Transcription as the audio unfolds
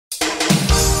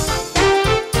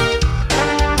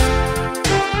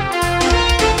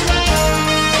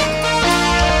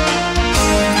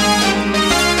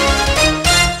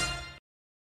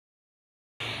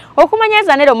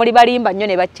Okumanyaza nero muri balimba nnyo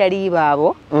ne bakyali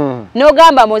baabo.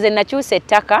 N'ogamba moze nakyusa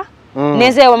ettaka.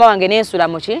 Neze wama wange nensula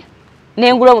muki.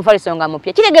 Nengula omufaliso nga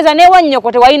mupya. Kitegeza newa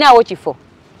nnyoko tewalinawo kifo.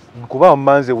 Kuba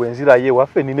mmanze wenzira ye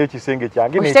waffe nina ekisenge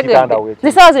kyange n'ekitanda weeki.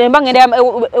 Nisawa zile mba ngenda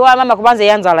wa mama kubanza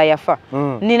yanzala yafa.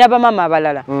 Nina ba mama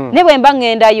abalala. Ne bwe mba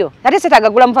ngendayo. Ate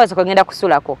setagagula mufaliso ko ngenda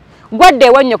kusulako. Gwadde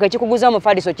wanyoko ekikuguza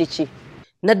omufaliso kiki.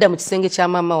 Nadda mu kisenge kya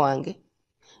mama wange.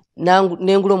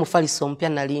 Nengula omufaliso mpya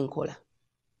nali nkola.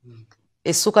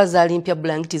 Essuka zaali mpya,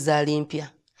 blanketi zaali mpya.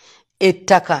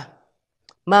 Ettaka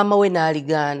mama we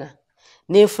n'aligaana.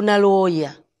 Nefuna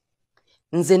lawyer.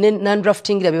 Nze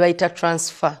nandraftingira bye bayita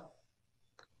transfer.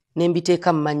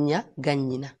 Nembiteeka mmanya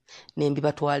gannyina.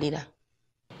 Nembibatwalira.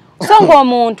 Songo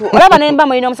omuntu olaba nemba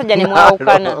mulina omusajja ne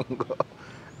mwawukana.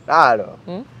 Alo.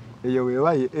 Eyo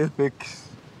weewaye FX.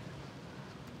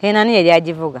 Nani yali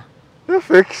agivuga?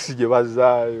 FX gye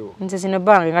bazaayo. Nze zino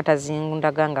bange nga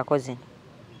tazingundagangako zino.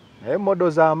 Modo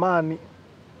za amaani.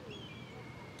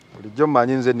 Bulijjo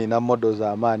mmanyi nze nina modo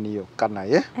za amaani yokka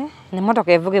naye. Ne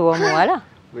motoka evugibwa omuwala?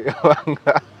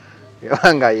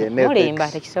 Bwebanga yene. Mulimba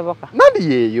tekisoboka.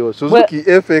 Nani yeeyo? Suzuki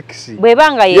FX.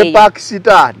 Bwebanga yeeyo. Ye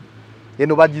Pakistan.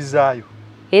 Eno bagizaayo.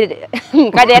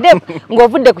 Kati ate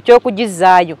ng'ovudde ku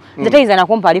ky'okugizaayo. Nze teyinza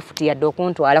nakumpa lifuti yadde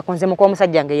okuntwala ku nze muko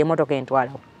omusajja nga ye motoka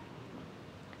entwalawo.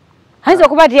 Ayinza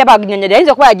okuba ati yabaginyonyera,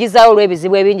 ayinza okuba yagizaayo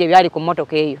olw'ebizibu ebingi ebyali ku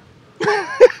motoka eyo.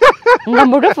 Nga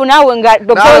mutufu naawe nga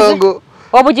Nalongo.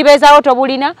 Obugibeezaawo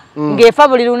tobulina, ng'efa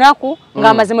buli lunaku,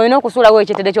 ng'amazima olina okusuulawo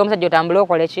ekyeteede ky'omusajja otambule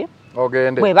okole ki?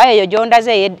 Ogende. Bweba eyo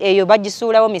gy'ondaze eyo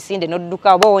bagisuulawo misinde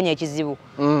n'odduka oba owonya ekizibu.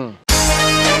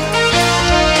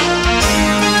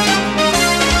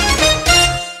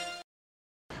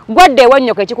 Gwadde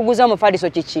wanyoko ekikuguza omufaliso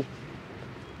kiki?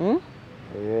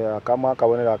 Akamu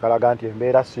akabonera akalaga nti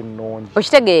embeera si nnungi.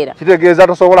 Okitegeera? Kitegeeza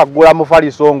tosobola kugula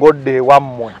mufaliso ng'odde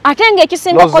wammwe. Ate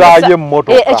ng'ekisinga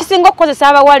okukozesa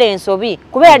abawala ensobi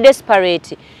kubeera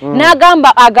desperate.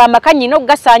 N'agamba kanyina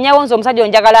okugasaanyawo nze omusajja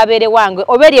onjagala abeere wange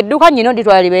oba eri edduuka nnyina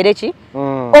onditwala libeere ki?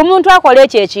 Omuntu akola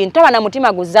ekyo ekintu taba na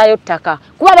mutima guzzaayo ttaka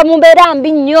kuba aba mu mbeera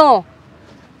mbi nnyo.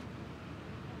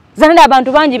 Zanira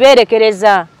abantu bangi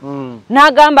beerekereza.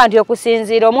 N'agamba nti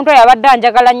okusinziira omuntu oyo abadde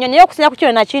anjagala nnyo naye okusinziira ku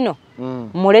kino na kino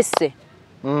mulesse.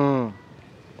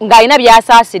 Ng'alina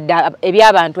by'asaasidde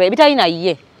eby'abantu ebitalina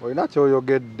ye. Olina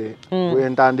kyoyogedde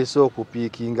wentandise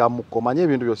okupiikinga mukko manye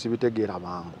ebintu byose bitegeera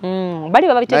mangu. Bali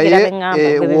baba bitegeera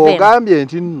bengamba. Wogambye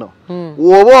nti nno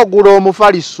woba ogula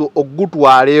omufaliso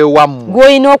ogutwala ewammwe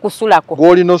gw'olina okusulako.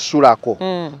 Gw'olina osulako.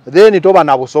 Then toba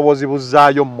na busobozi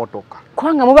buzzaayo mmotoka.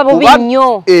 Kubanga muba bubi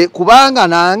nnyo. Kubanga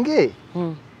nange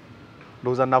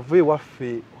ndowooza nava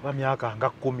ewaffe oba myaka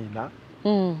nga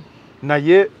 10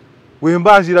 naye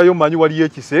wemba nzirayo manyi waliyo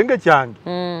ekisenge kyange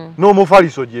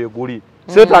n'omufaliso gyeguli.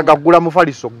 Seetaaga kugula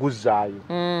mufaliso guzzaayo.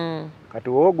 Kati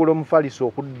wowe ogula omufaliso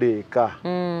okudda eka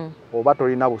oba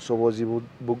tolina busobozi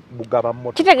bugaba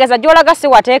mmotoka. Kitegeeza gy'olaga si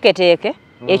wateeketeeke,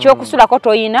 ekyokusulako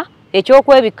toyina,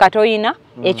 ekyokwebikka toyina,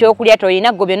 ekyokulya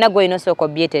toyina, gwe byonna gw'olina osooka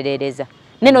obyetereereza.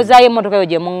 Neno zaayo emmotoka eyo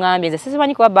gye muŋŋambye nze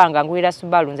sizimanyi kubanga ngulira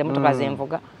Subaru nze emmotoka ze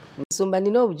nvuga. Nsumba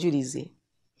nina obujulizi.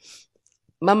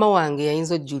 Mama wange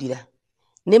yayinza ojjulira.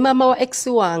 Ne mama wa ex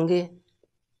wange.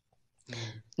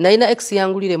 Naina ex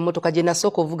yangulira emmotoka gye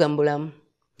nasooka ovuga mu bulamu.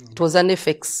 Twoza ne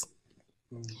FX.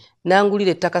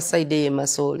 Nangulira ettaka side ye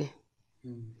Masole.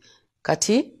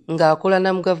 Kati ng'akola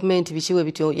na mu government bikiwe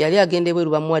bityo yali agende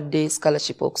bweru bamuwadde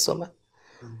scholarship okusoma.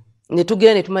 Ne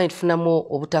tugera ne tumanyi tufunamu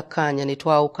obutakkaanya ne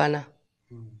twawukana.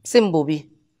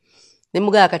 Simbubi. Ne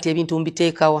mugaya kati ebintu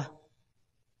mbiteekawa.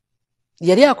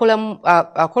 Yali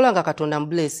akola nga Katonda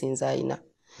blessings ayina.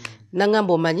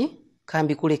 Nangamba omanyi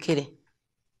kambi kulekere.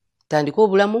 Tandika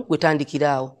obulamu gwe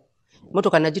tandikiraawo.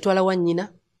 Motoka nagitwala wannyina.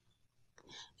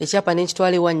 Ekyapa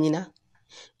n'ekitwala wannyina.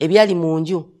 Ebyali mu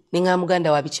nju ninga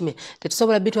muganda wa bikime.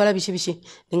 Tetusobola bitwala biki.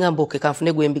 Ningamba oke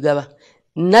kanfune gwe mbigaba.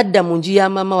 Nadda mu nju ya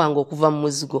mama wange okuva mu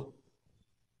muzigo.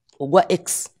 Ogwa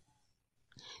X.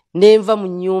 Nenva mu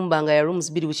nnyumba nga ya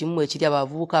rooms 2 bukimu ekiri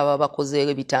abavubuka aba bakoze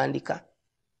ebitandika.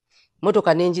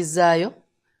 Motoka nenjizaayo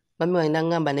mami wange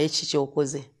nangamba naye kiki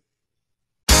okoze.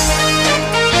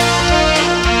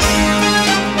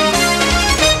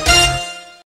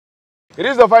 It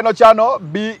is the final channel,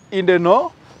 Be in the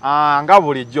Know. Nga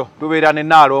bulijjo tubeera ne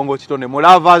Nalongo kitone mu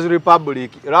Lovers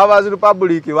Republic. Lovers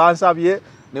Republic bansabye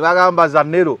ne bagamba za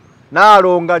Nero.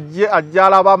 Nalongo ajja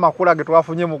alaba amakula ge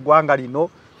twafunye mu ggwanga lino.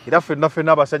 Era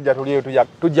ffenna abasajja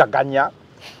tujaganya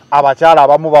abakyala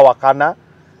abamu bawakana.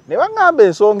 Ne bagamba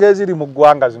ensonga eziri mu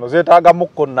ggwanga zino zeetaaga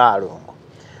mukko Nalongo.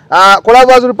 Ku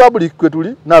Lovers Republic kwe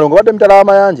tuli Nalongo badde mitala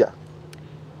w'amayanja.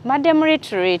 Madde mu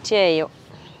retreat eyo.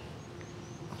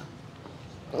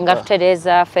 nga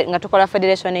tutereza nga tukola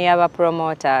federation y'aba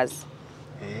promoters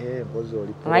Mboozi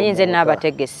oli manyi nze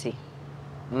n'abategesi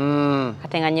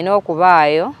kati nga nyina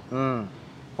okubaayo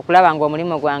okulaba nga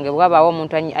omulimu gwange bwabaawo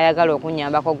omuntu ayagala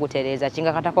okunyambako ogutereza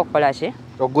kinga katako okukola ki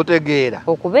okutegeera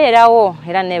okubeerawo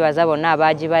era neebaza bonna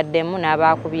abaagibaddemu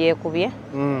n'abaakubyekubye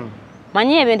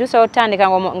manyi ebintu so otandika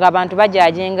nga abantu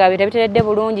bajajinga biteredde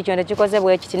bulungi kyonde kikoze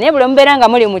bwe kiti naye buli mubeera nga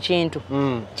muli mu kintu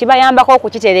kibayambako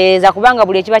okukitereeza kubanga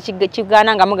buli ekiba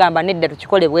kigaana nga mugamba nedda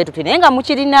tukikole bwe tuti naye nga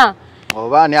mukirina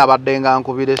oba ani abadde nga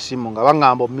nkubira essimu nga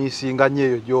baŋŋamba omiisinga nnyo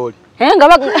eyo gy'oli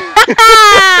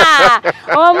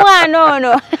omwana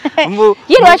ono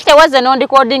ye lwaki tewaze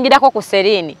n'ondikodingirako ku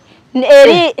seriini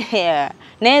eri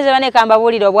naye nze banekamba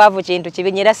buulira obwavu kintu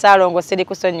kibi era Ssaalongo siri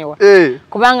kusonyiwa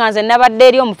kubanga nze nabadde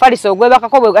eri omufaliso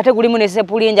ogwebakako bwe ate gulimu ne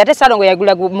sepulingi ate Ssaalongo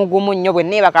yagula mugumu nnyo bwe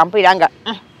neebaka mpulira nga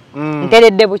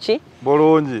nteredde buki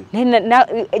bulungi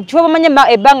kyobamanye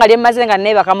ebbanga lyemmaze nga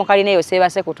neebaka mukalina eyo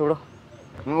seebase ku tulo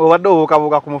obadde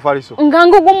obuukabuuka ku mufaliso nga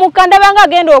ngugumuka ndabanga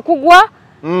agenda okugwa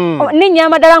ninnya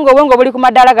amadala ng'obwongo buli ku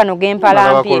madala gano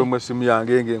g'empalampye bakolumu essimu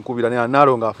yange ng'enkubira naye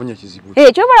Nalongo afunye ekizibu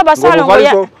kyobala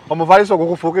Ssaalongo omufaliso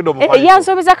gukufuukidde omufaliso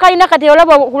yansuubiza kalina kati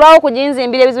olaba okulwawo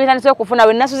okuginzimbira ebizibu bitandise okufuna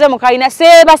bwe nasuze mu kalina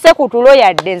seebase ku tulo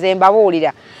yadde nze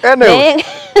mbabuulira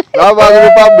Lavers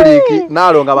Republic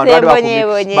Nalongo abantu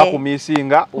bali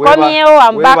bakumiisinga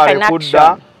webale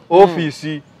kudda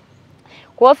ofiisi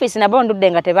ku office nabo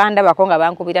ndudde nga tebandabako nga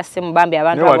bankubira ssimu bambi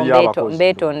abantu abo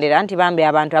mbetondera nti bambi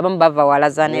abantu abamu bava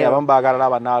walazane abamu baagala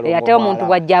laba Nalongo ate omuntu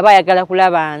bwajja aba ayagala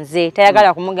kulaba nze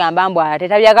tayagala kumugamba mbu ate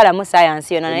tabyagala mu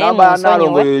science yona naye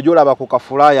Nalongo yolaba ku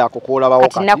kafulaya ako koolabawo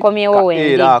kati nakomyewo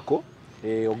wendi ako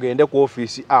ogende ku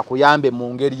office akuyambe mu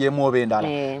ngeri yemu oba endala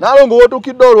Nalongo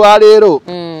wotukidde olwaleero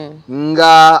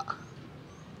nga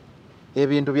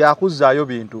ebintu byakuzaayo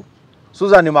bintu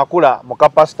Susan Makula mu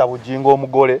kapasita bujingo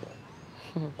omugole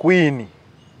Queen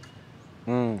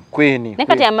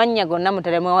nekati amannya gonna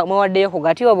mutale mwewaddeyo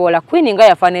kugati oboola Queen nga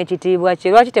yafana ekitiibwa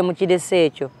kye lwaki temukidese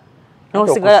ekyo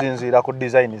okusinziira ku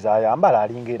design zayambala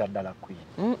alinga era ddala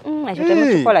Queen ekyo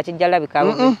temukikola kijja labika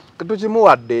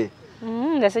tukimuwadde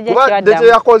kuba kye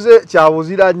yakoze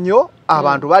kyabuzira nnyo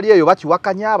abantu bali eyo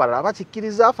bakiwakanya abalala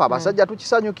bakikkiriza afe abasajja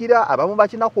tukisanyukira abamu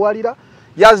bakinakuwalira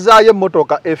yazaayo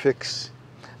emmotoka FX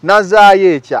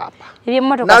nazaayo ekyapa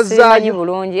ebimmotoka simanyi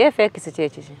bulungi FX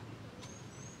kyekiki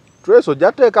Treso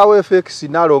jateekawo FX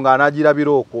Nalongo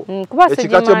anagirabira okwo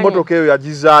ekika ky'emmotoka eyo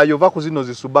yagizaayo va ku zino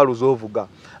zisubalu z'ovuga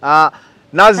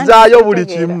nazaayo buli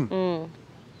kimu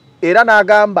era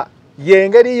n'agamba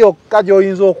yengeri yokka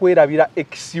gy'oyinza okwerabira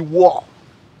ekissiwo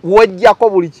wojjako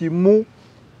buli kimu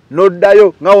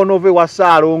n'oddayo nga wonoova ewa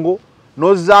Ssaalongo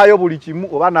n'ozaayo buli kimu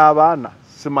oba n'abaana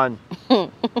simanyi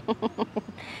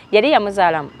yali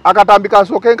yamuzaalamu akatambi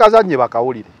kansooke nkazannye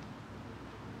bakawulire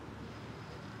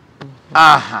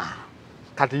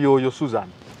kati yoyo Susan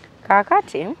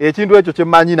kakati ekintu ekyo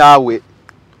kyemmanyi naawe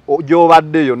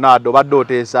gy'obadde yonna adde obadde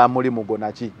oteesa mulimu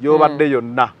gonaki gy'obadde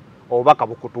yonna obubaka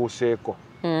bukutuuseeko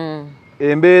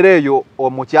embeera eyo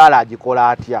omukyala agikola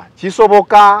atya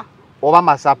kisoboka oba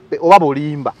masappe oba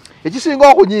bulimba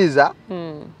ekisinga okunyiiza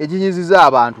ekinyiiziza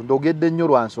abantu ndogedde nnyo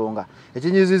lwa nsonga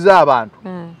ekinyiiziza abantu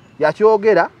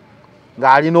yakyogera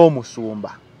ng'alina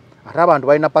omusumba ate abantu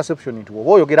balina perception nti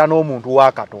oba oyogera n'omuntu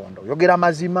wa Katonda oyogera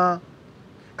mazima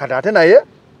kati ate naye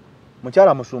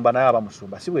mukyala musumba naye aba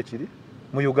musumba si bwe kiri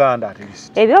mu Uganda at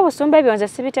least ebyobusumba ebyo nze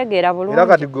sibitegeera bulungi era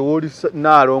kati gwe woli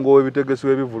Nalongo w'ebitegesi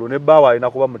w'ebivulu ne bbaawa alina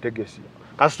kuba mutegesi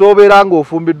kasita obeera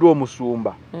ng'ofumbiddwa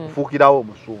omusumba ofuukirawo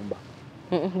omusumba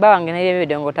bawange naye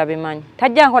ebidongo tabimanyi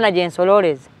tajja nkona gye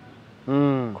nsolooleze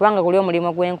kubanga guli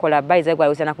omulimu gwenkola bayize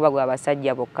gwawusana kuba gwa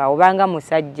basajja bokka obanga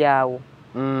musajja awo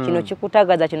kino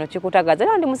kikutagaza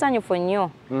era ndi musanyufu nnyo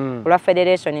olwa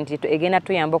federation nti egenda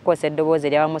tuyamba okukozesa eddoboozi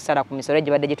eryabamusala ku misolo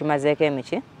gye badde gitumazeeko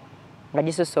emiki nga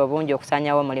gisusse obungi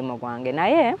okusanyawo omulimu gwange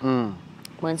naye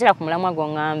bwe nzira ku mulamwa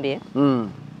goŋŋambye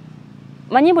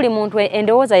manyi buli muntu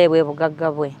endowooza ye bwe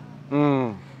bugagga bwe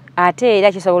ate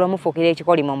era kisobola omufuukira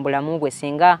ekikolimo mu bulamu bwe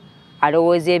singa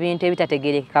alowooza ebintu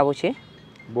ebitategeerekeka buki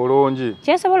bulungi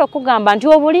kyensobola okugamba nti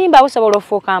obulimba busobola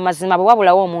okufuuka amazima bwe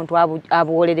wabulawo omuntu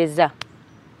abuwolereza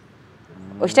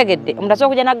okitegedde omuntu asobola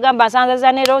okujja n'akugamba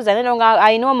nsanzaza ne Rosa nga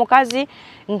alina omukazi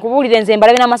nkubuulire nze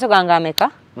mbalabe n'amaaso gange ameka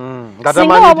nga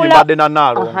tamanyi nti mbadde na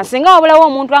Nalongo singa wabulawo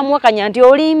omuntu amuwakanya nti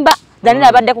olimba Danila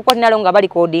abadde ku koti Nalongo abali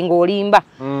kodinga olimba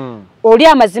oli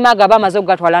amazima agaba amaze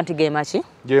okugatwala nti gemaki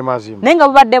gemazima naye nga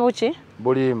bubadde buki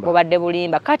bubadde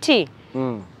bulimba kati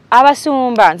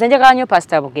abasumba nze njagala nnyo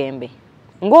Pastor Bugembe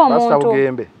ng'omuntu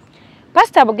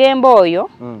Pastor Bugembe oyo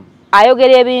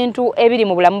ayogera ebintu ebiri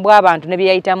mu bulamu bw'abantu ne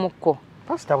byeyitamuko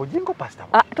Pastor Bujingo Pastor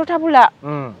totabula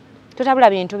Tutabula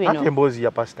bintu bino. Ate Mboozi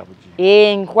ya pastor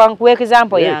buji. Nkwa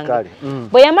example yange.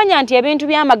 Bwe yamanya nti ebintu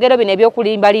by'amagero bino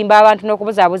ebyokulimba abantu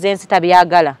n'okubuzaabuza ensi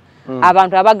tabyagala.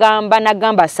 Abantu abagamba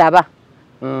nagamba saba.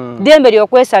 Dembe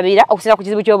lyokwesabira okusinza ku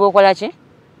kizibu ky'oba okola ki?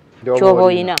 Ky'oba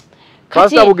oyina.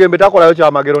 Pastor Bugembe takolayo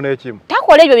ky'amagero n'ekimu.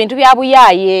 Takola ebyo bintu bya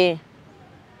buyaaye.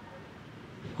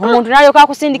 Omuntu n'alyoka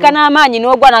akusindika n'amaanyi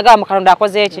n'ogwa n'agamba Katonda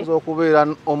akoze eki? Okubeera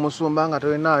omusumba nga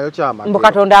tolinayo ky'amagero. Mbu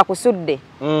Katonda akusudde.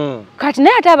 Kati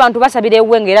naye ate abantu basabira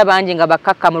ewuwe ng'era bangi nga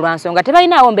bakkakka mu lwansonga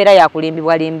tebalinaawo mbeera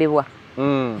yakulimbibwa.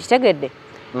 Kitegedde?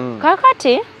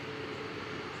 Kaakati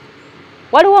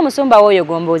waliwo omusumba w'oyo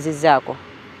gomboozizzaako.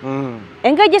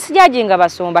 Engeri gye sijajinga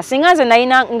basumba singa nze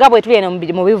nalina nga bwe tuli eno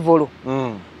mu bivvulu.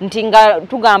 Nti nga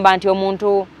tugamba nti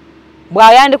omuntu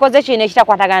bw'ayandikoze kino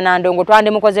ekitakwatagana na ndongo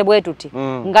twandimukoze bwe tuti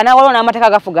nga nawe waliwo n'amateeka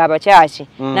gafuga abakyaki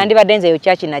nandibadde nze eyo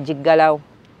kyaki nagiggalawo.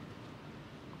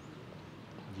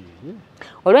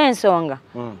 Olw'ensonga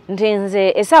nti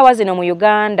nze essaawa zino mu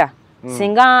Uganda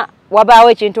singa wabaawo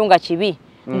ekintu nga kibi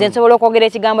nze nsobola okwogera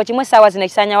ekigambo kimu essaawa zino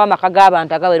ekisaanyawo amaka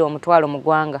g'abantu agawera omutwalo mu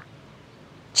ggwanga.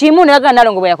 Kimu nayaga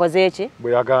Nalongo bwe yakoze eki?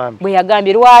 Bwe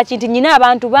yagambye lwaki nti nyina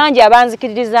abantu bangi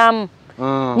abanzikiririzaamu.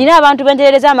 Nyina abantu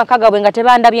benterereza amaka gaabwe nga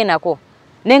tebandabye nako.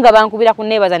 Naye nga bankubira ku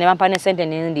neebaza ne bampa ne ssente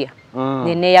ne ndya.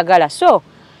 Ne neeyagala. So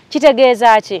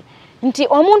kitegeeza ki? Nti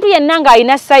omuntu yenna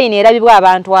ng'alina sayini erabibwa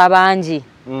abantu abangi.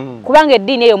 Kubanga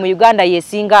eddiini eyo mu Uganda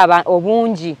yesinga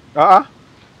obungi.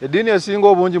 Eddiini esinga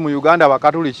obungi mu Uganda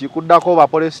Abakatuliki kuddako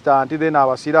Abaprotestanti then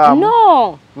Abasiraamu.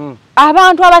 No.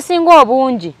 Abantu abasinga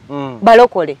obungi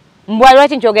balokole. Mbwa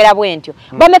lwaki nkyogera bwentyo.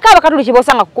 Bameka Abakatuliki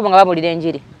bosanga kukuba nga babulira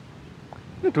enjiri.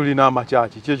 Tulina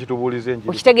amakyaki ki ekitubuuliza enjiri.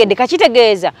 Okitegedde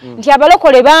kakitegeeza nti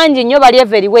abalokole bangi nnyo bali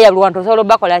everywhere luwantu osobola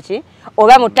bakola ki?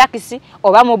 Oba mu takisi,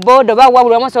 oba mu boda, oba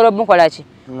wabula osobola mukola ki?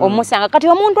 Omusanga kati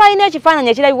omuntu alina ekifaananyi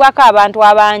ekirabibwako abantu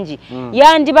abangi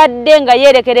yandibadde nga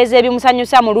yeerekereza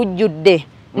ebimusanyusa mu lujjudde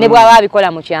ne bw'aba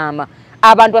abikola mu kyama.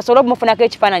 Abantu basobola okumufunako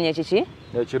ekifaananyi ekiki?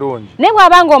 Ekirungi. Ne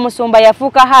bw'abanga omusumba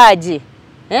yafuuka haaji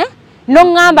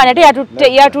n'oŋŋamba nate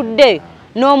yatudde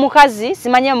n'omukazi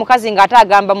simanyi omukazi ng'ate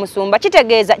agamba musumba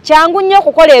kitegeeza kyangu nnyo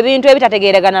okukola ebintu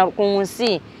ebitategeeragana ku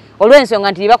nsi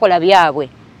olw'ensonga nti bakola byabwe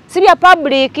si bya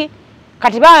public.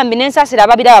 Kati bambi n'ensasira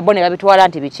ababiraba bo ne babitwala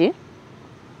nti biki?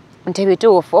 Nti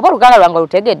bituufu. Oba oluganda lwange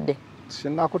lutegedde?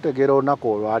 Sinnakutegeera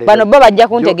olunaku olwaleero. Bano bo bajja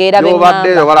kuntegeera be ngamba.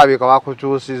 Obadde balabika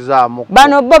bakukyusizaamu.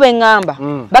 Bano bo be ngamba.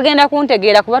 Bagenda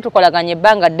kuntegeera kuba tukolaganye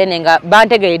ebbanga ddene nga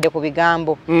bantegeeredde ku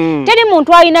bigambo. Teri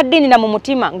muntu alina ddiini na mu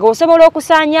mutima ng'osobola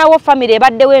okusaanyaawo famire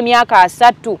ebaddewo emyaka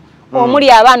 3 omuli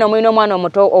abaana omulina omwana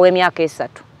omuto ow'emyaka 3.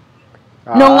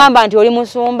 N'oŋŋamba nti oli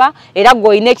musumba era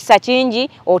gw'olina ekisa kingi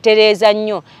otereeza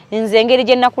nnyo. Nze engeri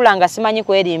gye nakulanga simanyi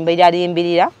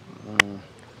kwerimbirira.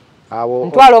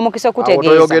 Ntwala omukisa okutegeeza.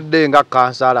 Toyogedde nga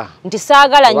kansala. Nti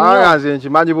saagala nnyo. Kubanga nze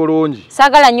nkimanyi bulungi.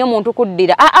 Saagala nnyo muntu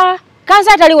kuddira.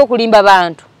 Kansala taliwo kulimba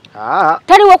bantu.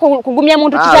 Taliwo kugumya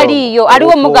muntu kitaliiyo.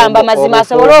 Aliwo mugamba mazima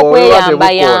asobole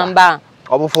okweyamba.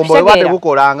 Obufumbo bwe bwate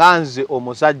bukola nga nze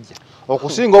omusajja.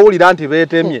 Okusinga owulira nti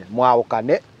beetemye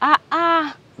mwawukane.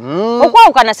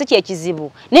 Okwawukana si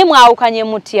kyekizibu. Naye mwawukanye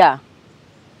mutya.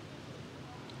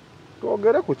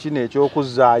 Twogere ku kino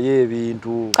eky'okuzzaayo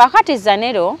ebintu. Kaakati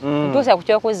Zanero ntuuse ku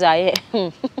ky'okuzzaayo.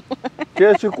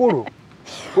 Kyekikulu.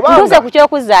 Ntuuse ku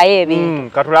ky'okuzzaayo ebintu.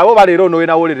 Katulabe oba leero ono we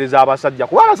nawolereza abasajja.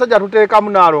 Kuba abasajja tuteekamu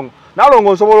Nalongo. Nalongo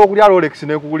osobola okulya Rolex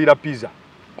n'ekugulira pizza.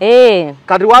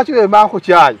 Kati lwaki wembanko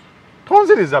kyayi?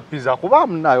 Tonziriza pizza kuba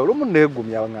munayo olumu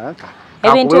neegumya nganka.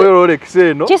 Ebintu Rolex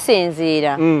eno.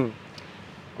 Kisinziira.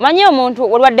 Manyi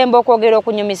omuntu olwaddemba okwogera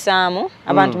okunyumisaamu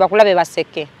abantu bakulabe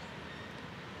baseke.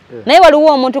 Naye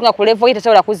waliwo omuntu nga ku level ye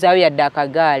tasobola kuzzaayo yadde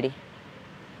akagaali.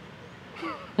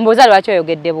 Mbuuza lwaki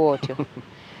oyogedde bw'otyo.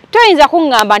 Toyinza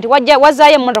kuŋŋamba nti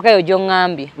wazaayo emmotoka eyo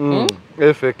gy'oŋŋambye.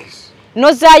 FX.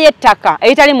 N'ozaayo ettaka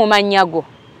eritali mu mannya go.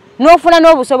 N'ofuna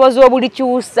n'obusobozi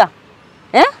obulikyusa.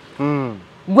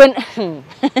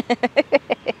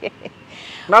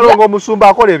 Nalongo omusumba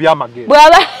akola ebyamagero.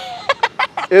 Bw'aba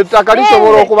ettaka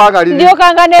lisobola okuba nga liri.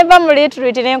 Ndyokanga ne nva mu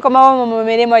retreat ne nkomawo mu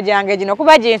mirimu gyange gino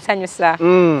kuba ginsanyusa.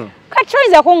 Kati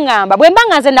toyinza kuŋŋamba bwe mba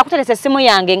nga nze nakuteresa essimu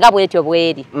yange nga bw'etyo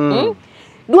bw'eri.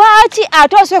 Lwaki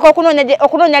ate osooka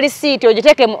okunoonya lisiiti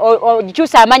ogiteeke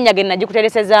ogikyusa amannya ge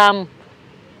nagikuteresezaamu.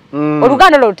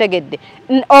 Oluganda lwo lutegedde.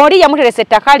 Oli yamuteresa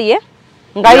ettaka lye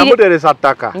nga yamuteresa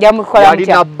ttaka.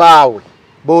 Yalina bbaawe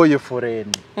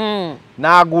boyfriend.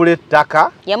 N'agula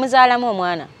ettaka. Yamuzaalamu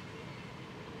omwana.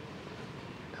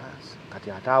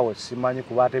 Kati ataawe simanyi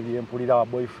kuba ate byempulira wa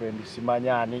boyfriend simanyi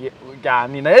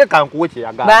ani naye kankuwe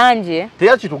kyeyagamba. Bangi.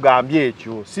 Teyakitugambye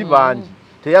ekyo si bangi.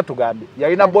 Teyatugambye.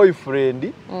 Yalina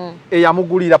boyfriend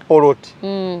eyamugulira poloti.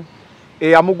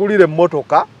 eyamugulira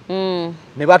emmotoka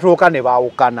ne batooka ne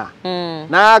baawukana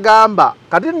n'agamba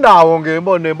kati ndaawonga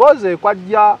emboozi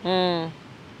ekwajja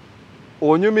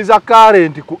onyumiza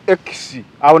current ku X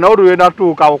awo nawo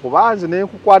lwenatuukawo kubanze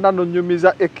nenkukwana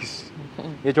nonyumiza X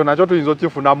ekyo nakyo tuyinza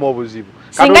okifunamu obuzibu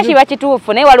singa kiba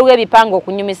kituufu naye waliwo ebipango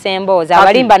okunyumisa emboozi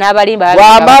abalimba n'abalimba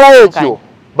bwamala ekyo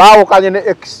baawukanye ne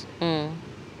X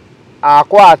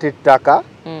akwata ettaka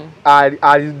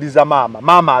alidiza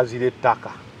maama azira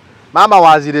ettaka maama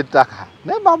wazira ettaka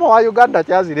ne maama wa Uganda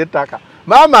kyazira ettaka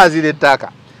maama azira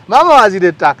ettaka maama wazira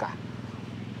ettaka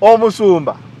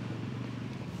omusumba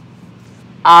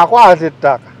akwata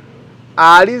ettaka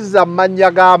aliza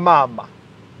manya ga maama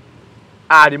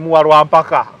alimuwa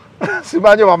lwampaka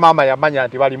simanyi wa maama yamanya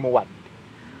nti balimuwa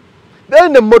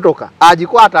then emmotoka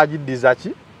agikwata agidiza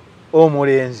ki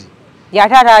omulenzi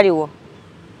yatata aliwo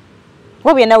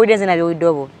bobye nawulize nabyo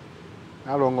widobo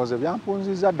Nalongoze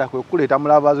byampunziza dda kwe kuleeta mu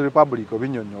Lovers Republic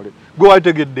obinyonyole gwe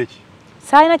wategedde ki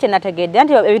sayina kye nategedde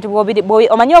anti ebintu bobi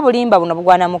omanyi obulimba buno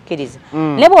bugwana mukkiriza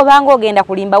ne bw'obanga ogenda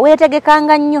kulimba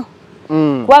weetegekanga nnyo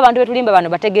kuba abantu betulimba bano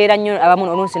bategeera nnyo abamu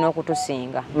olunsi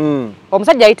n'okutusinga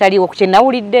omusajja ayitaliwo ku kye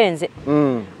nawulidde nze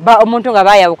omuntu nga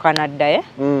baayawukana dda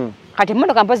kati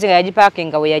emmotoka mpozi nga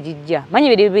yagipaakinga we yagijja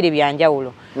manyi bibiri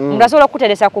byanjawulo omuntu asobola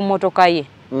okukuteresa ku mmotoka ye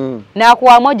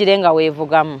n'akuwamu ogire nga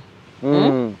weevugamu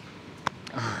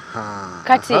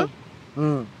kati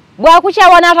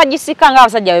bwakukyawa n'atagisika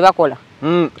ng'abasajja bwe bakola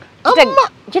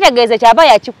kitegeeze kyaba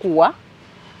yakikuwa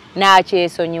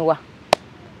n'akyesonyiwa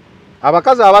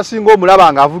abakazi abasinga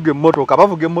omulaba nga avuga emmotoka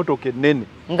bavuga emmotoka ennene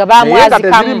nga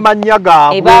bamwazikamu mannya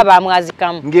gaabwe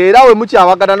bamwazikamu ng'era we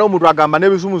mukyawagana n'omuntu agamba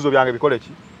n'ebisumuzo byange bikole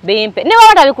ki bimpe ne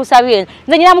baba tabikusabye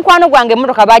nze nyina mukwano gwange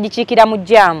emmotoka bagikiikira mu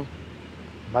jjaamu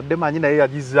badde manyi naye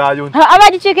yagizaayo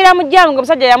abagikiikira mu jjaamu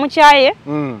ng'omusajja yamukyaye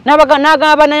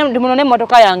n'agamba muno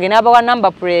n'emmotoka yange n'abawa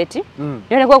number plate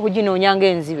yo nekwe okuginoonyanga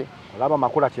enzibe olaba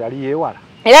Makula kyali yeewala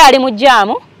era yali mu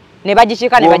jjaamu ne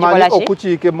bagikiika ne bagikola ki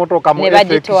okukiika emmotoka mu ne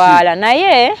bagitwala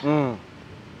naye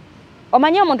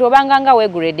omanyi omuntu obanga nga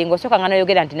weegrading osooka nga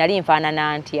noyogera nti nali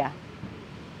nfaanana ntya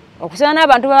okusana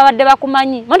n'abantu babadde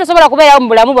bakumanyi manti osobola kubeerawo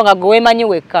mu bulamu bwo nga gwe weemanyi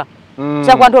wekka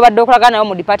kusa ku bantu obadde okolagana nawo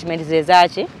mu department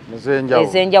zezaki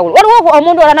ez'enjawulo waliwo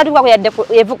omuntu olanatuuka yadde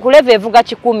ku leva evuga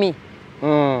 100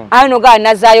 ayo nogaa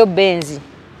nazaayo benzi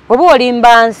oba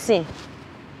olimba nsi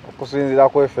okusinziira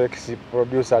ku FX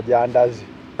producer gyandazi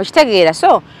okitegeera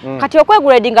so kati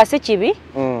okwegradinga si kibi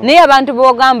naye abantu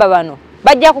b'ogamba bano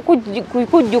bajja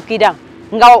kukujjukira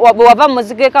nga wava mu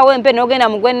muzika ekawempe n'ogenda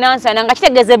mu gw'ennansana nga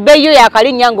kitegeeza ebbeeyo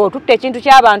yakalinnya ng'otutte ekintu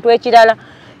ky'abantu ekirala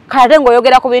kate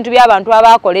ng'oyogera ku bintu by'abantu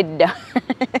abaakola edda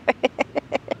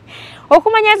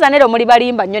okumanyaza nero muli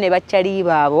balimba nnyo ne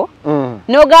bakyaliiba abo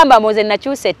n'ogamba muze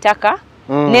nakyusa ettaka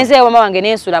nenzeeyo mama wange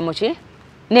n'ensula mu ki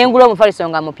n'engula omufaliso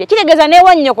nga mupya kitegeeza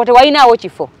n'ewannyo tewalinawo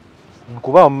kifo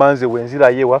kuba mmanze wenzira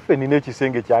ye waffe nina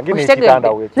ekisenge kyange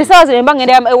n'ekitanda we nesawa ze mba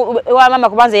ngenda ewa mama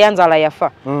kubanza yanzala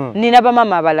yafa nina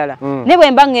bamama abalala ne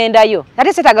bwe mba ngendayo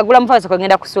ate setagagula mufaliso ko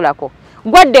ngenda kusulako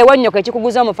gwadde ewannyo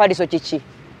ekikuguza omufaliso kiki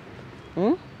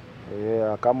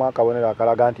akamu akabonero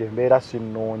akalaga nti embeera si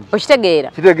nnungi okitegeera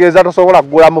kitegeeza tosobola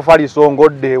kugula mufaliso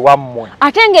ng'odde ewammwe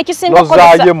ate ng'ekisinga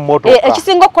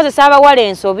okukozesa abawala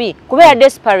ensobi kubeera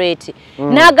desperate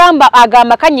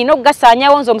agamba kanyina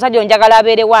okugasaanyawo nze omusajja onjagala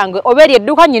abeere wange oba eri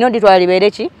edduuka nyina onditwala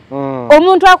libeere ki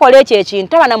omuntu akola ekyo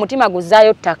ekintu taba na mutima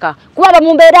guzzaayo ttaka kuba aba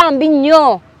mu mbeera mbi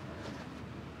nnyo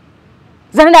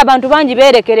zanira abantu bangi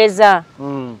beerekereza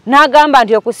n'agamba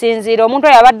nti okusinziira omuntu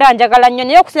oyo abadde anjagala nnyo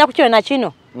naye okusinza ku kino na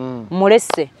kino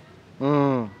mulesse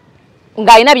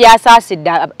ng'alina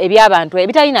by'asaasidde eby'abantu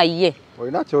ebitalina ye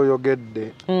olina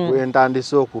kyoyogedde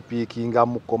bwentandise okupiikinga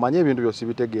mukko manye ebintu byosi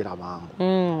bitegeera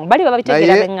mangu bali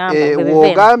babitegeera beŋŋamba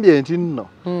wogambye nti nno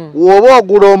woba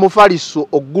ogula omufaliso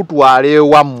ogutwala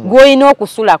ewammwe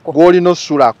gw'olina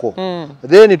osulako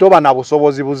then toba na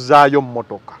busobozi buzzaayo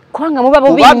mmotoka kubanga muba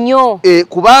bubi nnyo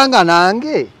kubanga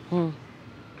nange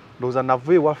ndowooza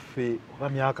nava ewaffe oba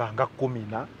myaka nga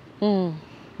 10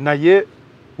 naye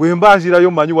wemba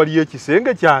nzirayo manyi waliyo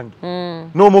ekisenge kyange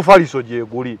n'omufaliso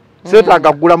gyeguli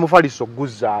seetaaga kugula mufaliso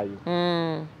guzzaayo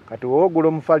kati wowe ogula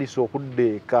omufaliso okudda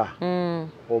eka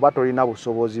oba tolina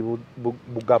busobozi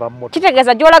bugaba mmotoka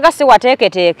kitegeeza gy'olaga si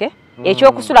wateeketeeke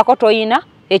ekyokusulako toyina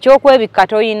ekyokwebikka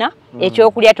toyina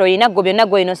ekyokulya toyina gwe byonna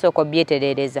gwolina osooka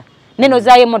obyetereereza neno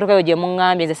zaayo emmotoka eyo gye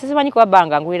muŋŋambye nze sizimanyi kuba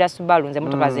bbanga ngulira Subaru nze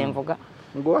emmotoka zenvuga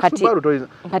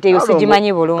kati eyo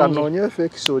sigimanyi bulungi kanoonye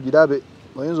FX ogirabe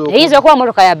eyinza okuba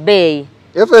mmotoka ya bbeeyi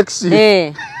FX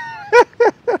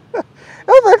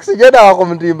FX genda wako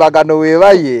mutimbagano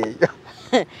weeba yeeyo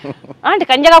anti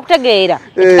kanjaga kutegeera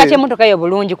ekika ky'emmotoka eyo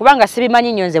bulungi kubanga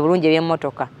sibimanyi nnyo nze bulungi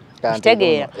eby'emmotoka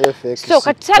Kitegeera. So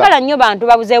katagala nnyo bantu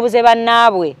babuzeebuze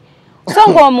bannaabwe. So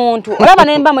ng'omuntu olaba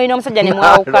nemba mulina omusajja ne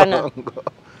mwawukana.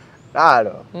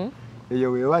 Alo.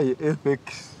 Eyo weewaye FX.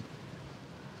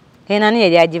 Nani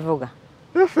yali agivuga?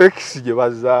 FX gye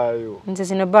bazaayo. Nze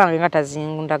zino bange nga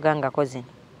tazingundagangako zino.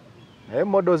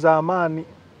 Modo z'amaanyi.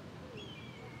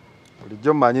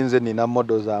 Bulijjo mmanyi nze nina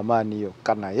modo z'amaanyi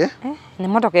yokka naye.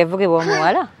 N'emmotoka evugibwa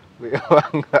omuwala?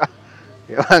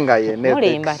 Bwebanga ye FX.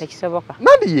 Mulimba tekisoboka.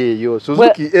 Nani yeeyo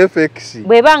Suzuki FX.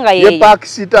 Bwebanga yeeyo. Ye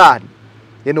Pakistan.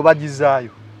 Eno bagizaayo.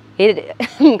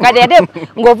 Kati ate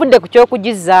ng'ovudde ku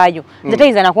ky'okugizaayo. Nze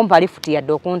teyinza nakumpa lifuti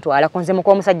yadde okuntwala ku nze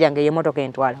muko omusajja nga ye emmotoka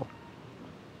entwalawo.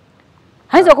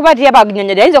 Ayinza okuba ati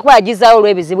yabaginyonyera, ayinza okuba yagizaayo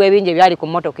olw'ebizibu ebingi ebyali ku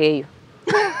mmotoka eyo.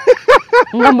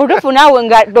 Nga mbutufu naawe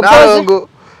nga dokozi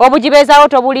obugibeezaawo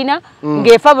tobulina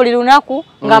ng'efa buli lunaku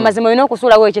ng'amazima olina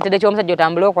okusuulawo ekyetede ky'omusajja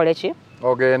otambule okole ki?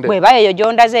 Ogende. Bweba eyo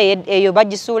gy'ondaze eyo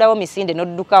bagisuulawo misinde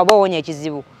n'odduka oba owonya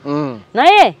ekizibu.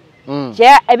 Naye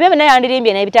ebyo byonna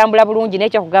yandirimbye n'ebitambula bulungi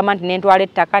n'ekyokugamba nti n'entwala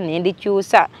ettaka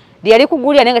n'endikyusa lyali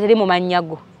kugulira naye nga teri mu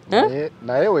mannyago.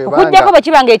 Okugyako bwe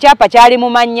kiba ng'ekyapa kyali mu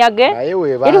mannyage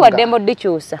eri waddembe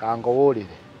oddikyusa.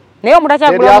 Kangobuulire. Naye omuntu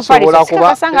akyagula omufaliso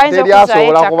sikakasa nga ayinza okuzaayo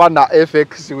ettaka. Kuba na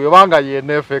FX webanga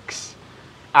yena FX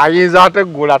ayinza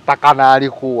ategula ttaka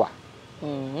n'alikuwa.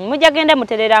 Mujja gende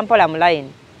muterera mpola mu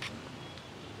layini.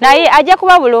 Naye ajja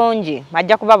kuba bulungi,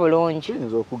 ajja kuba bulungi.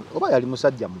 Oba yali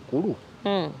musajja mukulu.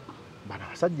 Bana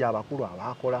basajja abakulu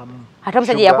abakolamu. Ate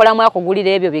omusajja yakolamu akugulira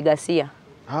ebyo bigasiya.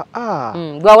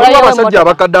 Abasajja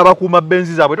abakadde abakuuma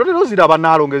benzi zaabwe totera oziraba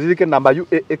Nalongo eziriko ennamba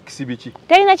UAX biki.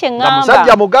 Terina kye ngamba.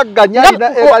 Musajja mugagga nnyo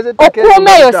alina ebaze tekero.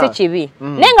 Okuuma eyo si kibi.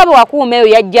 Naye nga bwe wakuuma eyo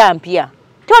yajja mpya.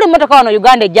 Toli mmotoka wano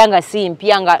Uganda ejja nga si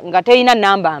mpya nga terina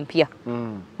nnamba mpya.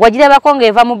 Wagirabako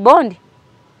ng'eva mu bondi?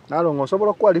 Nalongo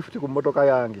osobola okuwa lifuti ku mmotoka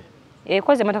yange.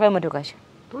 Ekoze mmotoka y'emmotoka ki?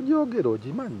 Togyogera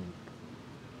ogimanyi.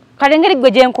 Kale ngeri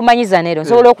gwe gye nkumanyiza Nero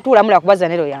nsobola okutuula mula kubaza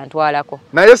Nero yantwalako.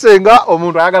 Naye senga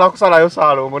omuntu ayagala kusalayo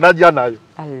Salongo najja nayo.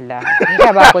 Allah,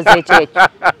 ndaba akoze ekyo.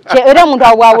 Era omuntu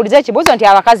abwawuliza ekibuuzo nti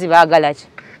abakazi baagala ki?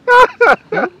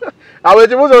 Awo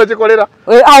ekibuuzo wekikolera?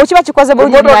 Awo kiba kikoze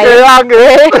bulungi naye.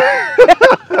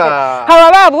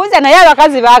 Awo baabuuza naye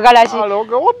abakazi baagala ki?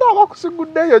 Nalongo wonna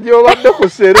abakusiguddeyo gy'obadde ku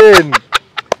Sereni.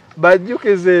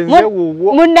 Bajjukize nze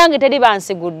wuuwo. Munnange teri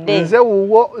bansigudde. Nze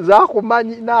wuuwo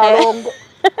zaakumanyi Nalongo.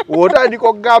 Wotandika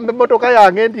okugamba emmotoka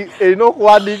yange nti erina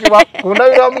okuwandiikibwa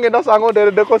kundabiramu ngenda sanga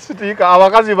onteereddeko sitiika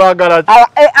abakazi baagala ki?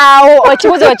 Awo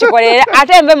ekibuuzo wekikolera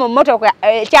ate nve mu mmotoka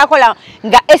kyakola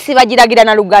nga esi bagiragira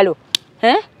na lugalo.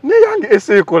 Ne yange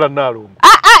esi ekola Nalongo.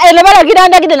 Eno balagira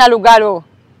ndagide na lugalo.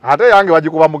 Ate yange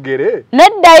bagikuba mugere.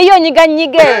 Nedda iyo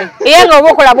nyiganyige. Ye nga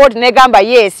oba okola bwoti negamba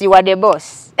yes you are the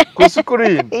boss. Ku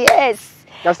screen. Yes.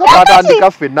 Kasaba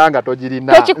atandika ffenna nga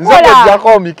togirina. Nze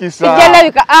kujjako mikisa.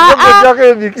 Jalabika.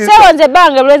 So nze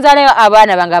bange lwenzalayo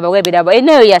abaana bange abawebirabo.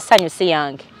 Eneyo ya sanyu si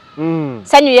yange.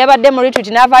 Sanyu yabadde mu retreat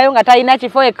n'avaayo nga talina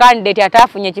kifo e candidate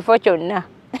ataafunye ekifo kyonna.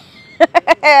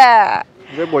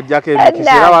 Nze bw'ojjako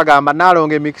emikisa era bagamba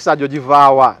Nalongo emikisa gyo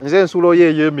givaawa. Nze ensulo ye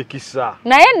ey'emikisa.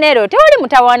 Naye Nero tewali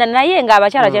mutawaana naye nga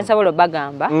abakyala kye nsobola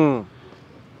obbagamba.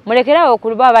 Mulekerawo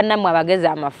okuba bannammwe abagezi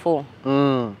amafu.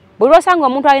 Buli lwosanga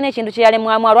omuntu alina ekintu kye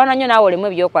yalemwamu alwana nnyo naawe olemu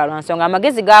ebyokola lwa nsonga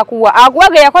amagezi g'akuwa akuwa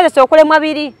ge yakozesa okulemwa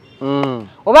biri.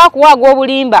 Oba akuwa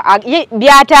ag'obulimba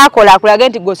by'ataakola akulage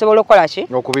nti gw'osobola okukola ki?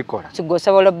 Okubikola.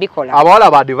 Gw'osobola obbikola.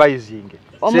 Abawala ba advising.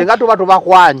 Senga tuba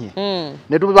tubakwanye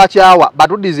ne tubakyawa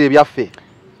batuddiza ebyaffe.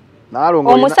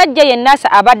 Nalongo omusajja yenna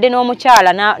abadde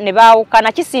n'omukyala ne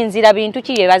baawukana kisinzira bintu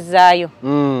ki bye bazzaayo.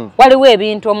 Waliwo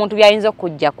ebintu omuntu by'ayinza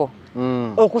okuggyako.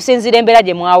 Okusinzira embeera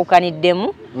gye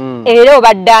mwawukaniddemu era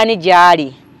obadde ani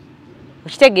gy'ali.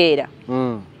 Okitegeera?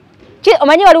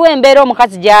 Omanyi waliwo embeera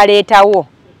omukazi gy'aleetawo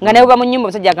nga naye buba mu nnyumba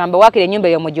omusajja agamba waakira ennyumba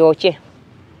eyo mugyokye.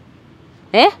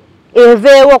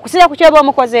 Eveewo okusinzira ku kyoba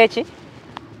omukoze eki?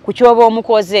 Ku kyoba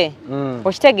omukoze.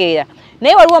 Okitegeera?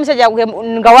 Naye waliwo omusajja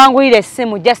nga wangulira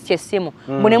essimu just essimu.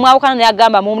 Bune mwawukana naye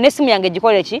agamba mu n'essimu yange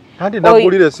gikole ki? Kandi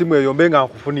nagulira essimu eyo mbe nga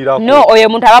nkufunirako. No, oyo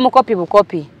omuntu aba mukopi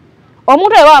bukopi.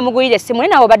 Omuntu oyo wamugulira essimu naye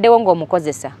nawe obaddewo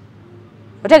ng'omukozesa.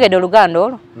 Otegedde oluganda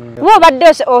olwo? Lwe obadde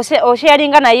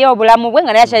osharinga naye obulamu bwe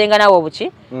nga naye asharinga nawe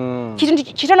obuki?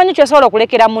 Kitono nnyo ky'osobola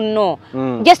okulekera munno.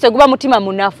 Just oguba mutima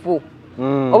munafu.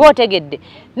 Oba otegedde.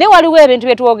 Ne waliwo ebintu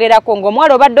bye twogerako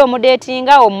ng'omuwala obadde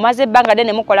omudeetinga omumaze ebbanga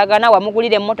ddene mukolagana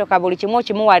wamugulira emmotoka buli kimu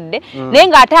okimuwadde naye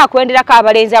ng'ate akwenderako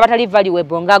abalenzi abatali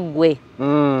valuable nga ggwe.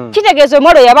 Kitegeeza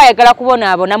omuwala oyo aba ayagala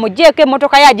kubonaabona muggyeko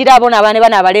emmotoka ye agira abonaabona ne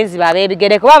bano abalenzi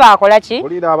b'ab'ebigere kuba baakola ki?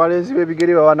 Olira abalenzi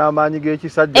b'ebigere baba n'amaanyi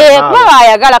g'ekisajja. Kuba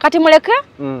baayagala kati muleke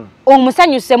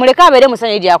omusanyuse muleke abeere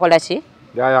musanyu gy'akola ki?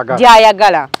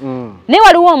 gyayagala. Naye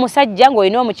waliwo omusajja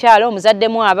ng'olina omukyalo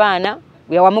omuzaddemu abaana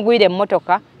wamugwira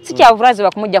emmotoka si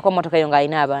kyavunanyizibwa kumuggyako emmotoka eyo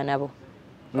ng'alina abaana bo.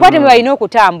 Kuba temwe balina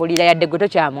okutambulira yadde gwe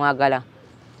tokyamwagala.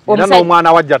 Era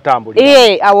n'omwana wajja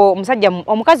tambulira. Awo omusajja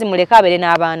omukazi muleka abeere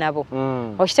n'abaana bo.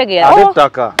 Okitegeera.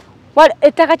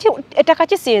 Ettaka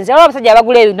kisinze waliwo abasajja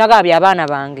abagula ebinagamba by'abaana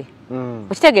bange.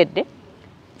 Okitegedde?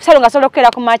 Salo nga asobola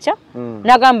okukeera ku makya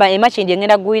n'agamba emakindi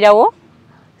engenda kugwirawo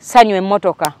sanyu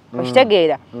emmotoka.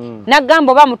 Okitegeera?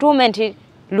 N'agamba oba mutuume nti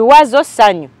Luwazo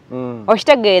sanyu.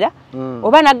 Okitegeera?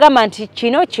 Oba n'agamba nti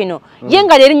kino ye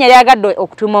nga erinnya lyagadde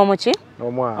okutuuma omuki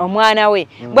omwana we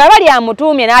bw'aba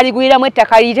lyamutuumye n'aligwiramu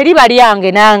ettaka teriba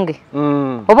lyange nange.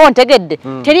 Oba ontegedde?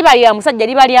 Teriba lya musajja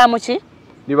liba lyamuki?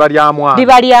 Liba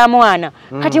lya mwana.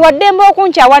 Kati waddemba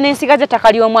okunkyawa n'ensiga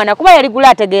z'ettaka ly'omwana kuba yaligula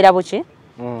ategeera buki?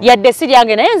 Yadde si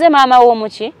lyange naye nze maama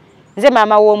w'omuki? Nze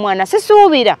maama w'omwana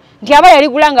sisuubira nti aba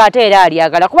yaligula ng'ate era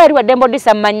alyagala kuba yali waddemba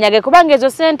oddisa mu mannya ge kubanga ezo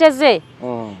ssente ze.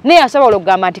 Naye asobola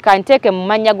okugamba nti kanteeke mu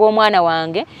mannya g'omwana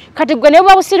wange kati gwe ne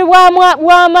buba busiru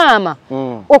bwa maama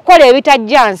okukola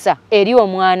ebitajjansa eri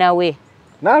omwana we.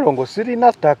 Nalongo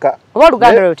sirina ttaka. Oba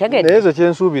oluganda lutegedde? Naye ze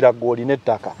kyensuubira ggwe olina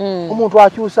ettaka. Omuntu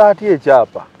akyusa atya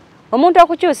ekyapa? Omuntu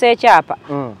okukyusa ekyapa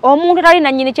omuntu tali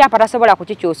nannyini kyapa tasobola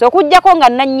kukikyusa okuggyako nga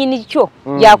nannyini kyo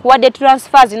yakuwadde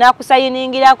transfers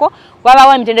n'akusayiningirako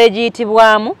wabaawo emitendera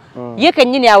egiyitibwamu ye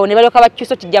kennyini awo ne balyoka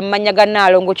bakikyusa okijja mu mannya ga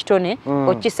Nalongo kitone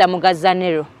okukisa mu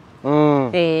Gazanero.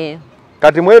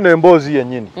 Kati mweno emboozi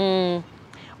yennyini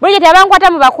bulijjo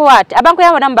abankwata mu bakwate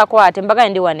abankwata mu bakwate mbagane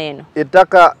ndi waneeno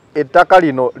ettaka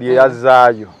lino lye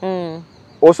yazaayo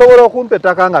osobola okumpa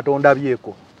ettaka nga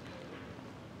tondabyeko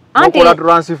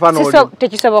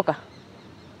tekisoboka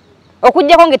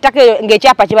okuggyako ng'ettaka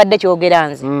ng'ekyapa kibadde kyogera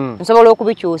nze nsobola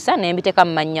okubikyusa ne mbiteeka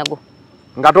mu mannya go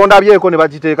nga tondabyeko ne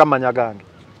bagiteeka mu mannya gange.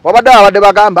 Wabadde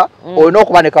bagamba olina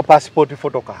okuba ne ka passport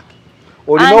photocard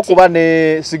olina okuba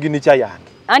ne signature yange.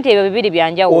 Anti ebyo bibiri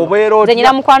byanjawulo. Nze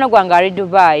nyina mukwano gwange ali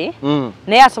Dubai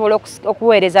naye asobola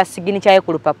okuweereza signature ye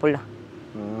ku lupapula.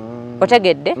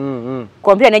 Otegedde?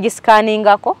 Kompyuta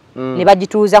negiskaningako ne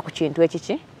bagituuza ku kintu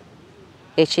ekiki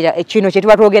kino kye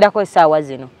tuba twogerako essaawa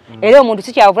zino. Era omuntu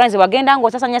si kyavunanyizibwa wagenda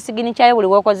ng'osasanya signature ye buli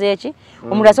w'okoze eki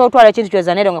omuntu asobola otwala ekintu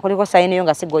ky'ozanero nga kuliko sayini yo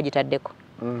nga si gw'ogitaddeko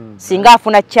singa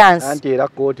afuna chance. Anti era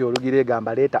kooti olugira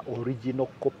egamba leeta original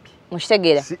copy.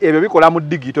 Okitegeera? Ebyo bikola mu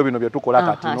digito bino bye tukola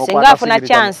kati singa afuna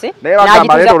chance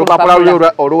n'agituuza ku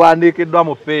lupapula oluwandiikiddwa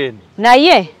mu peeni.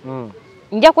 Naye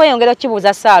nja kweyongera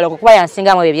okukibuuza Nalongo kuba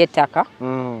yansingamu ebyo by'ettaka.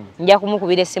 Nja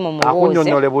kumukubira essimu mubuuze.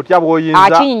 Akunnyonnyole butya bw'oyinza.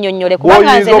 Akinnyonnyole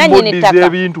kubanga nze nannyini ttaka.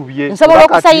 Nsobola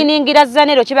okusayiningira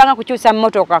Zanero kibanga kukyusa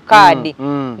mmotoka kaadi.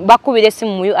 Bakubira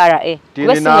essimu mu URA.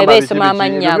 Kuba essimu eba esoma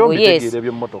amannya ago. Yes.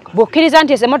 Bw'okkiriza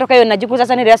nti emmotoka eyo nagikuuza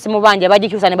Zanero era ssimu banja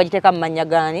bagikyusa ne bagiteeka mu mannya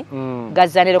gaani ga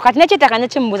Zanero. Kati n'ekyettaka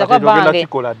nkimubuuza kuba bange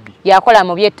yakola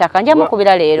mu by'ettaka. Nja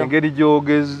mukubira leero. Engeri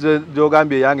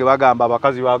gy'ogambye eyange bagamba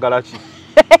abakazi baagala ki?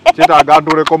 Kyetaaga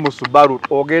ntuleko mu Subaru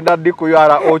ogenda ddi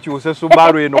kuyala okyuse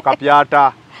Subaru eno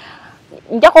kapyata.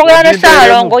 Nja kwongera ne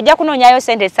Nalongo ojja kunoonyayo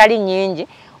sente sali nnyingi.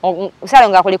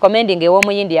 Nalongo akulikomendinga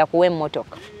ew'omuyindi yakuwa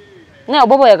emmotoka. Naye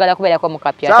oba oyagala kubeerako mu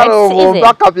kapyata. Nalongo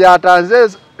mpa kapyata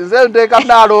nze nteeka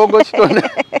Nalongo kitone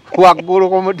waggulu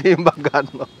ku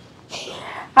mutimbagano.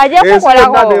 Ajja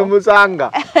kukolako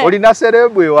nemusanga olina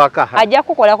serebwe waka ajja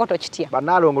kukolako tokitya.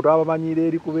 Nalongo twabamanyira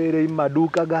eri kubeera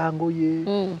emmaduuka gangoye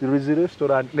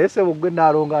restaurant nese bugwe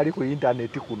Nalongo ali ku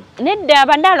internet kuno nedda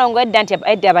Nalongo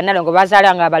edda Nalongo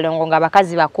bazaalanga abalongo nga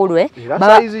bakazi bakulu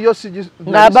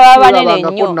nga baba banene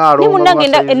nnyo ni munnange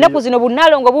ennaku zino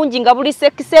Nalongo bungi nga buli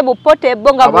sekise bupote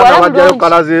bo nga bwala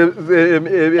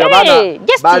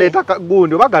baleeta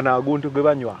gundi bagana gundi gwe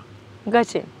banywa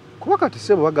gate kuba kati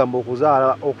sebo bagamba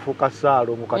okuzaala okufuka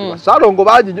Nalongo kati Nalongo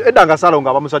bangi edda nga Nalongo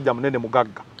abamusajja munene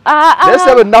mugagga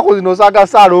nesebe ennaku zino osaaga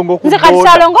Nalongo ku nze kati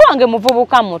Nalongo wange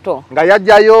muvubuka muto nga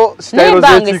yajjayo style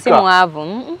bange si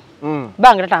mwavu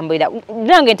bange tatambulira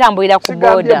nange ntambulira ku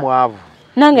boda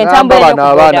nange ntambulira ku boda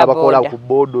abaana bakola ku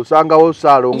boda osangawo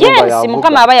Nalongo nga yavuga yes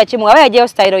mukama abaya kimu abaya jeyo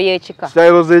style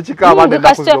y'ekika abandi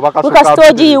ennaku zino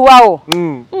bakasitogiyiwawo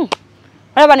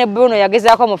Alaba ne Bruno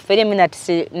yagezaako mu firimu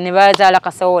nati ne bazaala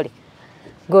Kasawole.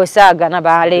 Gosaaga na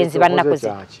balenzi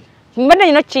bannakuze. Mbadde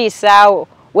nino kiyisaawo.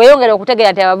 Weeyongera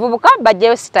okutegeera nti abavubuka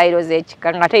bajjayo style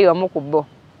z'ekika nga teyomu ku bo.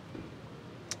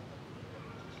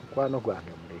 Kwano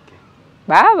gwange muleke.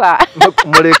 Baba.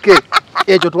 Muleke.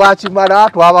 Ekyo twakimala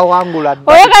twabawangula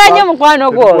dda. Oyagala nnyo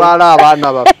mukwano gwo. Twala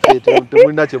abaana baffe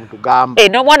temulina kye mutugamba.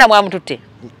 N'omwana mwamututte.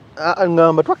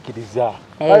 Ngamba twakkiriza.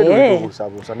 Kale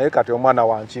tubuusabuusa naye kati omwana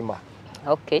wankima.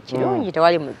 Okay, kirungi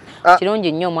tewali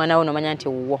kirungi nnyo omwana wo nomanya nti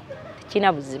wo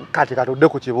kina buzibu. Kati katudde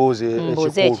ku kibuuze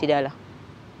ekikulu. Ekirala.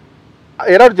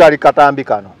 era tukyali katambi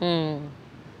kano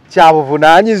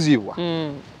kyabuvunaanyizibwa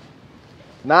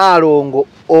Nalongo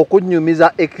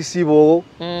okunyumiza ekisibo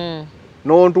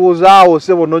n'ontuuzaawo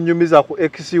sebo n'onyumiza ku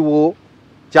ekisibo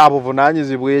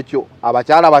kyabuvunaanyizibwa ekyo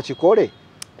abakyala bakikole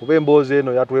kuba emboozi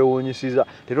eno yatwewuunyisiza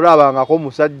tetulabangako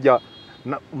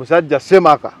musajja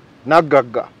semaka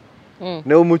naggagga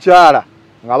ne omukyala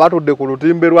nga batudde ku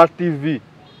lutimbe lwa TV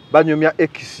banyumya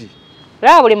ekisi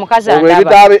laba buli mukazi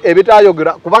andaba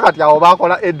ebitayogera kuba kati awo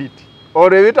bakola edit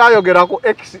olwo ebitayogera ku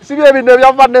ekisi si bye bino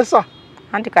bya Vanessa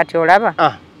anti kati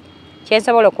olaba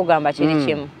kyensobola okugamba kiri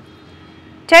kimu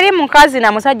teri mukazi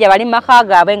na musajja bali maka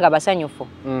gaabwe nga basanyufu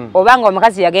obanga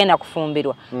omukazi yagenda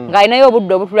kufumbirwa ng'alinayo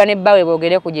obudde obutula ne bbawe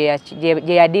boogere ku gye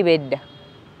yadibedda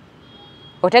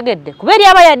otegedde kuba eri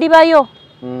aba yadibayo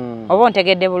oba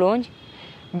ontegedde bulungi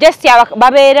just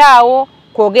babeeraawo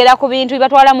kwogera ku bintu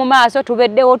bibatwala mu maaso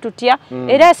tubeddewo tutya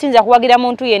era sinza kuwagira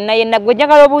muntu yenna gwe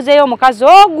njagala obuuzeeyo omukazi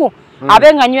ogu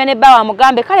abe nga nnywa ne bbawe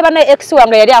amugambe kale bana ex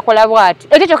wange yali akola bw'ati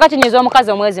ekyo kyokka kinyiza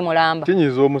omukazi omwezi mulamba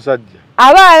kinyiza omusajja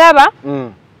aba alaba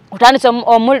utandise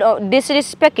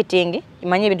disrespecting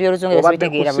imanyi ebintu by'oluzungu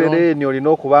ebitegeera bulungi obadde ku olina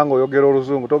okubanga oyogera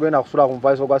oluzungu togenda kusula ku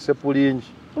mufaliso gwa sepulingi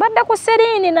badde ku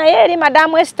Serini naye eri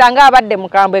madamu Esther nga abadde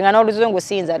mukambwe nga n'oluzungu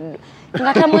sinza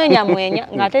nga tamwenya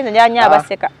nga ate nze njanya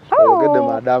abaseka oyogedde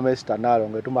madamu Esther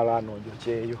Nalongo etumala anonjo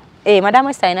kyeyo madamu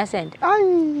Esther alina sente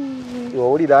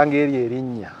owuliranga eri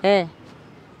erinnya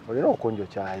olina okunjo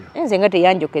kyayo nze nga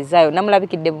teyanjokezaayo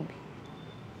namulabikidde bubi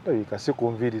kasi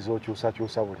kunviriza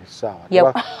okyusakyusa buli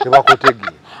ssaawa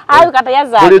tebakutegeera ayo kata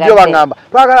yazaagadde bulijjo bagamba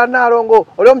twagala Nalongo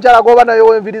oli omukyala gwoba nayo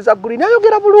w'enviriza green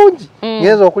ayogera bulungi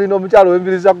ngenza okulina omukyala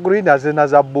w'enviriza green azena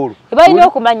za bbulu balina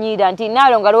okumanyira nti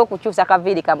Nalongo aliwo okukyusa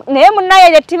kaviiri kamwe naye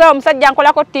munnaye yettiba omusajja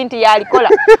nkolako tinti yalikola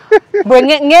bwe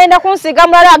ngenda kunsiga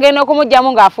mulala agenda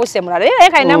okumugjamu ng'afuuse mulala naye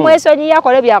kalina mwesonyi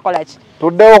akole byakola ki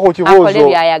tuddewo ku kibuuzo akole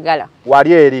byayagala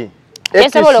wali eri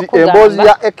emboozi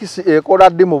ya X ekola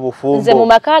ddi mu bufumbo nze mu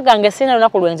maka gange sina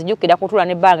lunaku lwenzijukira kutula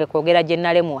ne bange kwogera gye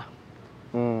nalemwa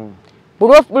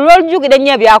bulwolujukire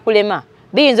nnyo ebyakulema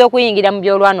biyinza okuyingira mu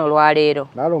byolwana olwaleero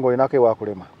Nalongo olinako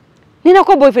ewakulema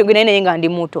ninako boyfriend naye nga ndi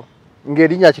muto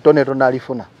ng'erinnya kitone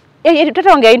tonalifuna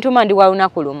tata wange yayintuma ndi wa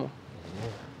lunaku lumu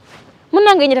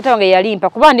munnange nnyo tata wange yalimpa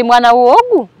kuba ndi mwana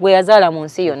wogu gwe yazaala mu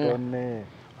nsi yonna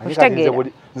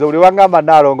nze buli wangamba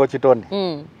Nalongo kitone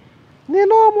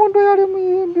nina omuntu yali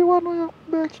muyimbi wano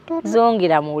yakuba ekitone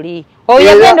zongira muli oyo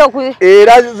yagenda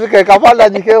era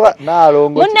zikekafaananyi kewa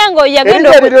Nalongo munnange oyo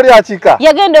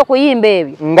yagenda okuyimba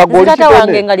ebyo tata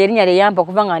wange nga lyerinnya lyeyampa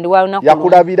okuva nga ndi wa lunaku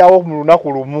yakulabirawo mu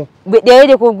lunaku lumu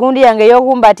lyeri ku gundi yange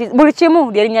ey'okumbati buli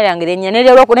kimu lyerinnya lyange lyennya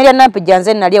nerya nampijja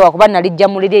nze nalyewa kuba nalijja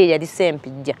muliri yali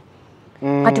sempijja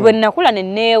kati bwe nnakula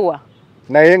nenneewa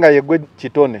naye nga yegwe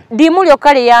kitone limu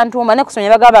lyokka lyeyantuma ne kusomya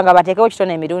bagamba nga bateekewo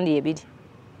kitone emirundi ebiri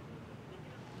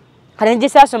kale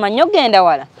ngisasoma nnyo genda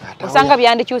wala osanga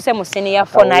byandikyuse mu siniya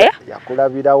fo naye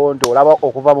yakulabirawo nti olaba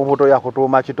okuva mu buto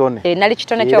yakutuuma kitone nali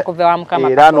kitone kyokuva wa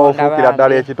mukama era n'ofuukira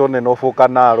ddala ekitone n'ofuuka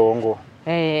Nalongo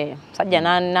sajja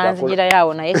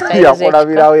nanzigirayo naye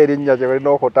yakulabirawo erinnya kye balina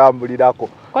okutambulirako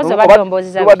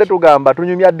tubadde tugamba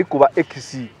tunyumya ddi kuba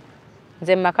X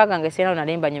nze mu maka gange sirina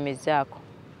nalimba nyumizaako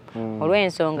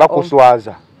olw'ensonga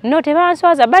bakuswaza no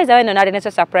tebanswaza bayiza weno nali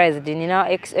neso surprised nina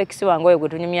ex wange oyo gwe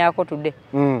tunyumyako tudde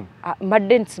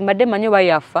mbadde manyi oba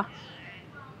yafa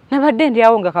nabadde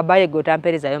ndyawo nga kabaye gwe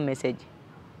otamperezayo message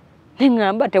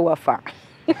neŋŋamba tewafa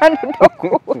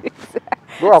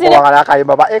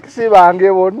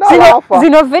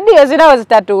zino vidiyo zinawo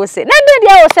zitatuuse nadde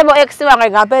ndyawo sebo ex wange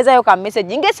nga mperezayo ka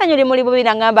message ng'essanyu limuli bubi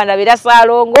naŋŋamba ndabira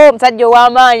Nalongo omusajja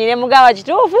ow'amaanyi ne mugamba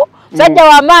kituufu musajja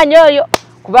w'amaanyi oyo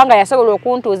kubanga yasobola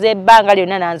okuntuuza ebbanga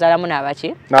lyonna nanzaalamu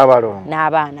n'abaki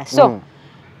n'abaana so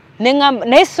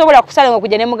naye sisobola kusala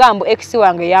okujja ne mugambo ex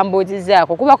wange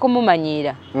yambuuzizaako kuba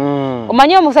kumumanyiira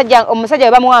omanyi omusajja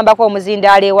we bamuwambako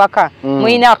omuzindaalo ewaka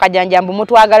mulina akajjanjambu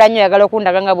mutwagala nnyo yagala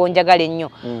okundaga nga bonjagala ennyo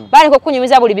baaliko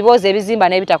okunyumiza buli biboozi ebizimba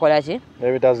n'ebitakola ki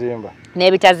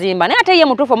n'ebitazimba naye ate ye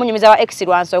mutuufu omunyumiza wa ex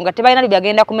lwa nsonga tebalina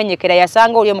byagenda kumenyekera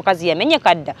yasanga oli omukazi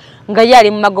yamenyeka dda nga ye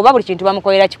ali mu magoba buli kintu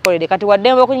bamukolera kikolere kati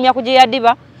waddembe okunyumya ku gye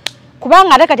yaddiba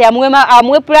kubanga ate kati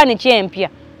amuwe pulaani kyempya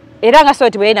era nga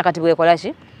sooti bweyina kati bwekola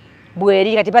ki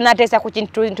bweri kati banateesa ku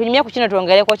kintu tunyumya ku kino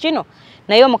twongereko kino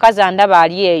naye omukazi andaba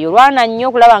ali eyo lwana nnyo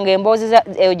okulaba nga emboozi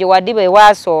gye waddiba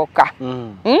ewasooka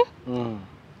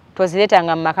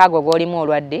tozireetanga mu maka go g'olimu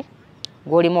olwadde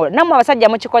nammwe abasajja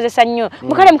mukikozesa nnyo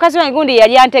mukale mukazi wange gundi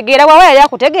yali antegeera wawa yali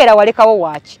akutegeera walekawo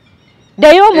waaki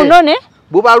ddayo omunone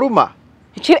bubaluma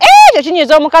ekyo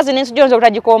kinyiza omukazi n'ensi gyonza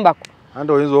obutagikombako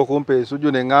Ando oyinza okumpa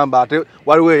ensujju ne ngamba ate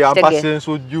waliwo eyampasa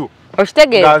ensujju.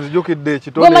 Okitegere. Nga nzijukidde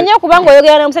ekitone. Gomanya kubanga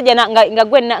oyogera n'omusajja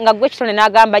nga gwe ekitone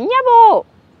n'agamba nnyabo.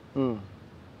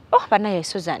 Oh banaye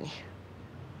Susan.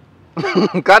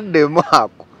 Kadde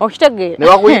mako. Okitegere. Ne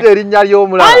bakuyita erinnya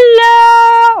ly'omulala.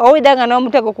 Allah! Owidanga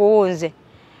n'omutego kuwunze.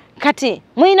 Kati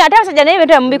mwina ate abasajja naye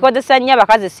bete mubikozesa nnyo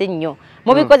abakazi si nnyo.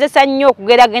 Mubikozesa nnyo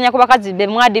okugeraganya ku bakazi be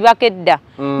mwadi bakedda.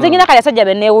 Nze ngina kali asajja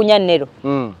be neewunya nnero.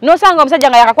 N'osanga omusajja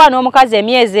nga yakakwana n'omukazi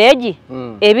emyezi egi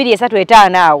 2 3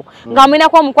 5 awo. Nga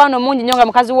mwinako omukwano mungi nnyo nga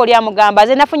mukazi wo oli amugamba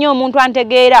ze nafunye omuntu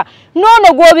antegeera.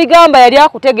 N'ono gw'obigamba yali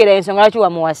akutegeera ensonga lwaki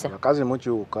wamuwasa. Abakazi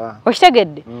mukyuka.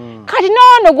 Okitegedde? Kati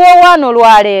n'ono gw'owaana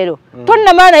olwaleero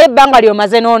tonnamala naye ebbanga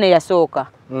lyomaze n'ono eyasooka.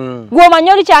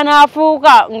 Gw'omanya oli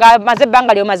kyanaafuuka nga maze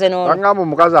ebbanga lyomaze n'ono. Bangamba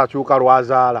omukazi akyuka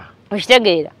lwazaala.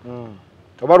 Okitegeera?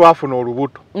 Oba lwafuna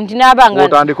olubuto. Nti n'abanga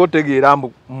otandika otegeera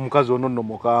omukazi ono nno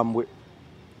mukambwe.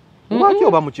 Lwaki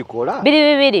oba mukikola?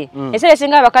 Biri. Eseera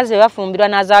esinga abakazi bafumbirwa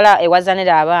n'azaala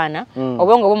ewazanira abaana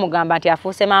obwongo bumugamba nti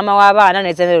afuuse maama w'abaana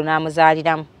n'ezzenero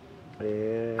n'amuzaaliramu.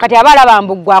 Kati abaala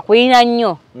bambuggwa akuyina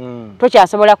nnyo.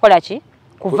 Tokyasobola kukola ki?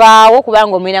 Kuvaawo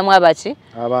kubanga omwinamu abaki.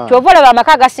 Kyova olaba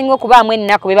amaka agasinga okubaamu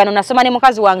ennaku be bano nasoma ne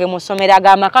mukazi wange mu ssomero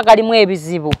amaka galimu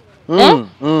ebizibu.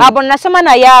 Abo nasoma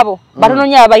naye abo batono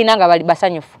nnyo abalina nga bali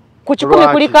basanyufu. Ku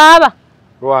 10 kuliko aba.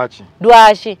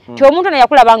 Lwaki? Omuntu naye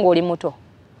yakulaba nga oli muto.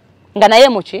 Nga naye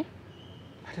muki?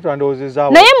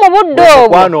 Naye mu budde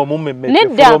obwo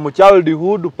nedda mu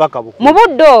childhood paka buku. Mu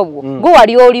budde obwo gwe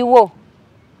wali oliwo.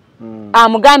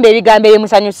 Amugamba ebigambo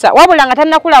ebimusanyusa wabula nga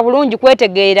tannakula bulungi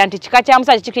kwetegeera nti kika kya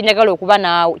musajja kikinyagala okuba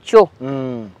naawo kyo.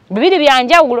 Bibiri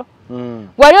byanjawulo.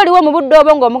 Wali oliwo mu budde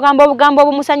obwo ng'omugamba obugambo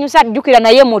obumusanyusa jjukira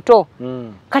naye muto.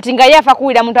 Kati nga ye afa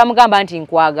kuwulira muntu amugamba nti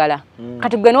nkwagala.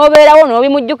 Kati gwe n'obeerawo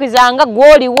n'obimujjukizanga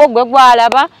gw'oliwo gwe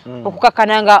gwalaba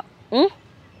okukakkana nga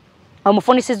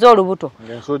omufunisizza olubuto.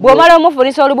 Bw'omala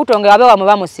omufunisa olubuto nga wabe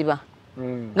wamuba musiba.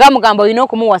 Nga mugamba olina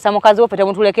okumuwasa mukazi wo fete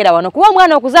mutulekera wano kuba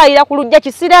omwana okuzaalira ku lujja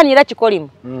kisiraani era kikolimu.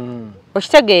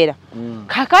 Okitegeera?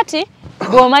 Kakati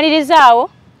bw'omalirizaawo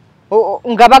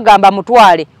nga bagamba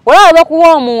mutwale olaba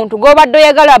bakuwa omuntu g'obadde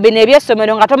oyagala bino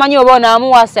ebyessomero nga tomanyi oba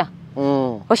onaamuwasa.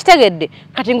 Okitegedde?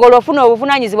 Kati ng'olwofuna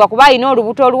obuvunaanyizibwa kuba alina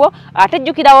olubuto olwo ate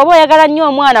jjukira oba oyagala nnyo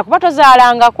omwana kuba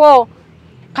tozaalangako.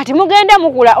 Kati mugenda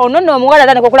mukula ono nno omuwala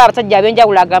atandika okulaba abasajja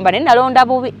ab'enjawulo agamba naye nalonda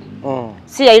bubi.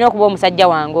 Si yalina okuba omusajja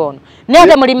wange ono. Naye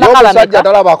ate muli maka bameka. Omusajja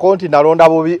talabako nti nalonda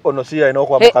bubi ono si yalina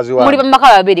okuba mukazi wange. Muli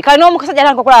maka babiri. Kale n'omusajja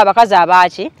atandika okulaba abakazi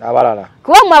abaaki. Abalala.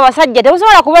 Kuba mmwe abasajja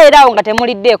temusobola kubeerawo nga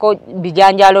temuliddeeko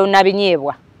bijanjalo na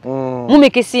binyeebwa.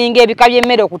 Mumikisinga ebika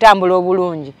by'emmere okutambula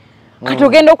obulungi. Kati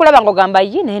ogenda okulaba ng'ogamba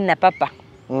ye naye na papa.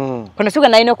 Kono siga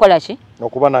nalina okukola ki?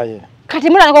 Okuba naye. Kati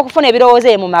mulanga okufuna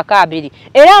ebirowoozo mu maka abiri.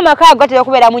 Era amaka ago gatera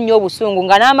okubeeramu nnyo obusungu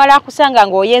nga n'amala akusanga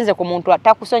ng'oyenze ku muntu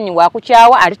atakusonyiwa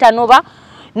akukyawa alitanoba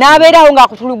n'abeerawo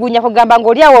ng'akutulugunya kugamba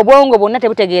ng'oli awo obwongo bwonna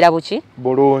tebutegeera buki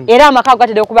bulungi. Era amaka ago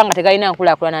gatera okuba nga tegalina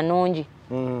nkulaakulana nnungi.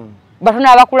 Batono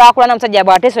abakulaakulana omusajja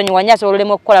bw'atesonyiwa nnyo asobola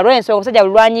olema okukola lw'ensonga omusajja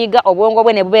buli lwanyiiga obwongo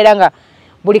bwe ne bubeera nga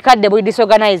buli kadde buli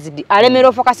disorganized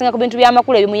alemera ofokasinga ku bintu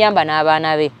by'amakulu ebimuyamba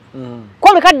n'abaana be.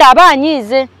 Ko buli kadde aba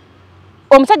anyiize.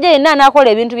 Omusajja yenna anakola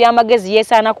ebintu by'amagezi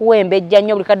yeesaana kuwembejja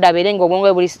nnyo buli kadde abeere ng'obwongo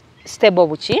bwe buli stable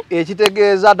buki.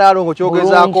 Ekitegeeza Nalongo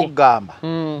kyogezaako okugamba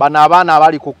bano abaana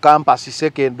abali ku campus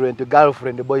secondary and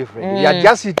girlfriend boyfriend ya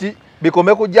just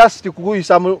bikome ku just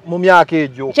kukuyisa mu myaka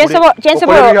egyo.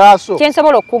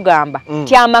 Kyensobola okugamba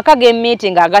ti amaka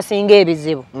g'emmeeting agasinga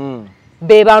ebizibu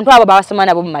be bantu abo babasoma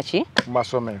nabo mu maki mu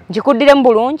masomero. Nkikuddiramu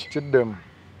bulungi? Kiddemu.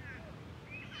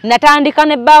 Natandika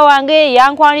ne bba wange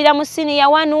yankwanira mu siniya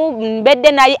wanu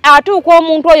mbedde naye atuuka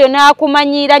omuntu oyo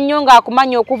n'akumanyira nnyo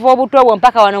ng'akumanya okuva obuto bwo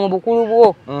mpaka wano mu bukulu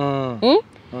bwo.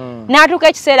 N'atuuka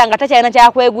ekiseera nga takyalina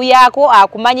kyakweguyaako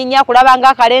akumanyi nnyo akulaba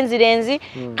ng'akalenzirenzi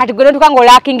kati gwe n'otuuka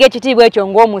ng'olaakinga ekitiibwa ekyo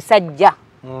ng'omusajja.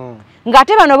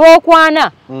 Ng'ate bano bookwana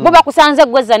bo bakusanze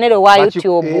gwe Zanero wa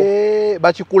YouTube.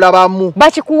 Bakikulabamu.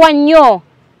 Bakikuwa nnyo.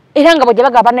 Era nga bw'ojja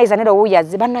bagamba naye Zanero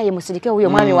wuuyazi bannaye musirike wuuyo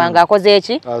mwami wange akoze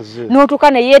eki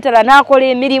n'otuuka ne yeetala n'akola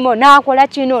emirimu n'akola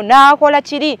kino n'akola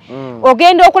kiri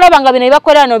ogenda okulaba nga bino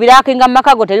ebibakolera n'obiraakinga mu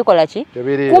maka go tebikola ki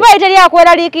kuba eteri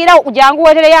akweraliikirira jangu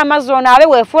weetereyo amazzi onaabe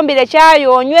weefumbire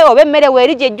kyayo onywe oba emmere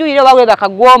weeri gyejjulire oba weebaka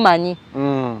gw'omanyi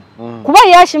kuba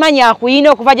ye akimanyi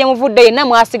akuyina okuva gye muvudde yenna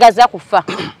mwasigaza kufa.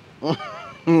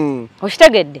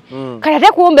 Okitegedde? Kati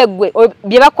ate kumbe ggwe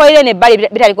bye bakolere n'ebbali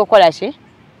bitaliko kukola ki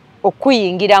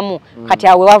okuyingiramu kati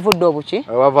awe wavudde obuki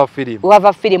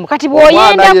wava firimu kati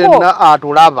bw'oyendako yenna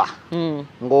atulaba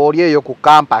ng'oli eyo ku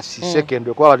campus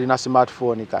secondary kuba balina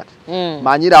smartphone kati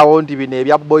manyirawo nti bino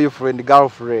ebya boyfriend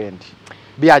girlfriend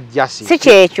byajjasi si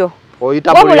kyekyo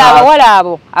wabula abawala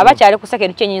abo abakyali ku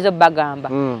second kyenyinza obbagamba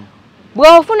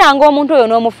bw'ofunanga omuntu oyo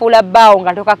n'omufuula bbaawo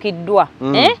nga tokakiddwa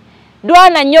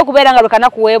dwana nnyo okubeera nga lwekana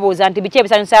kuweebuuza nti biki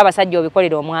ebisanyusa abasajja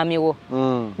obikolera omwami wo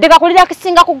dekakulira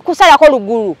kisinga kusalako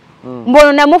lugulu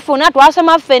mbono namufuna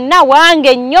twasoma ffenna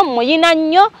wange nnyo muyina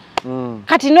nnyo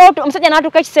kati omusajja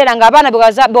n'atuuka ekiseera ng'abaana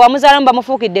bewamuzaalamu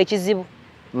bamufuukidde ekizibu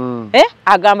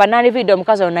agamba nalividde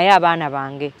omukazi ono naye abaana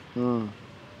bange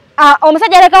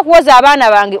omusajja aleka kuwoza abaana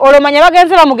bange olwomanya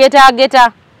bagenze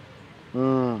bamugeetaageta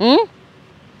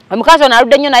omukazi ono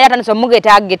aludde nnyo naye atandise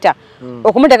omugetaageta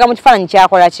okumuteeka mu kifaananyi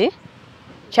kyakola ki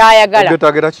kyayagala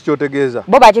ogetaageta kikyotegeeza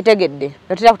bo bakitegedde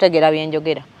otera kutegeera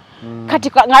byenjogera kati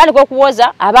ng'alandika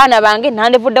okuwoza abaana bange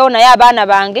nandivuddewo naye abaana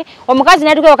bange omukazi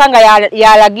n'atuuka nga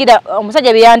yalagira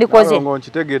omusajja bye yandikoze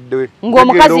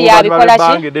ng'omukazi yabikola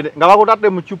ki nga bakutadde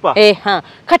mu cupa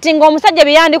kati ng'omusajja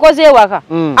bye yandikoze ewaka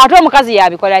ate omukazi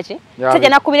yabikola ki musajja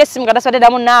nakkubira essimu nga tasobodde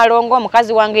Nalongo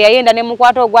omukazi wange yayenda ne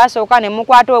mukwata ogwasooka ne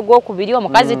mukwata ogwokubiri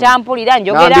omukazi tampulira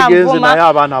njogera nvuma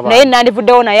naye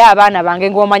nandivuddewo naye abaana bange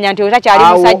ng'omanya nti otakyali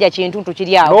musajja kintuntu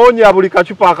kiri awo noonya buli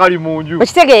kacupa akali mu nju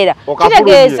okitegeera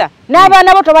kitegeeza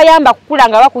n'abaana bo tobayamba kukula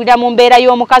nga bakulira mu mbeera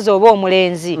y'omukazi oba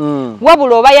omulenzi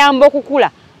wabula obayamba okukula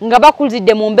nga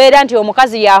bakulidde mu mbeera nti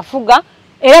omukazi yafuga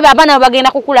era abaana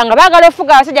bagenda kukula nga baagala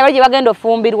ofuga abasajja bali gye bagenda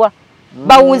ofumbirwa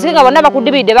bawunzike nga bonna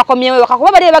bakudibiridde bakomyewo ewaka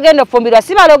kuba bali bagenda ofumbirwa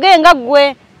si baloge nga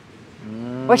ggwe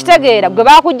okitegeera gwe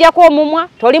bakuggyako omumwa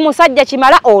toli musajja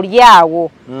kimala oli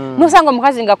awo nosanga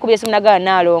omukazi nga akubye esimu nagala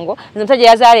Nalongo nze omusajja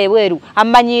yazaala ebweru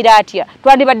amanyiira atya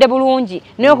twandibadde bulungi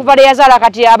naye okuva lwe yazaala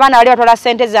kati abaana bali batwala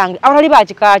ssente zange abalali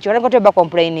bakikakyo aliko teba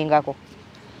complaininngako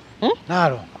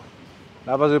Nalongo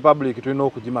Lovers Republic tulina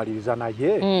okugimaliriza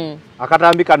naye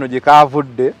akatambi kano gye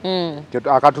kaavudde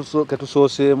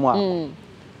ketusooseemu ako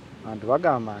abantu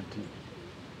bagamba nti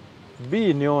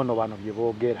biini ono bano bye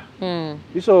boogera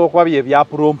bisobola okuba bye bya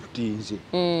promptinze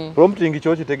prompting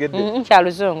kyo kitegedde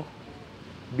kyaluzungu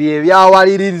bye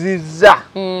byawalirizizza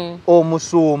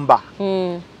omusumba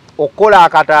okukola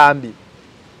akatambi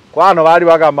kwano baali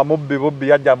bagamba mubbi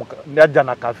yajja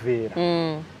na kaveera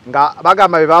nga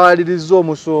bagamba bye bawalirizza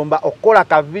omusumba okukola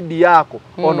ka vidiyo ako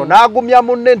ono n'agumya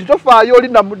munne nti tofaayo oli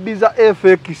namuddiza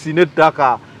FX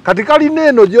n'ettaka kati kalina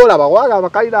eno gy'olaba wagamba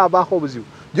kalina abaako obuzibu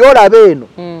gy'olaba eno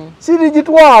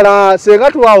sirigitwala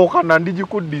senga twawukana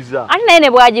ndigikuddiza ate naye ne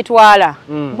bwagitwala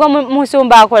gwe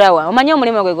musumba akolawa omanyi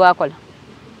omulimu gwe gwakola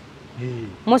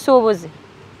musuubuzi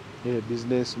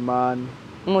businessman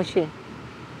muki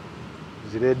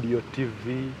radio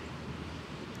TV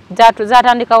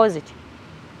zatandikawo ziti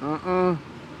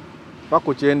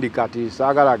bakukyendi kati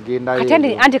saagala genda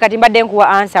anti kati mbadde nkuwa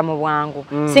ansa mu bwangu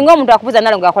singa omuntu akubuza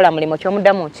Nalongo akola mulimo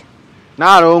kyomuddamu ki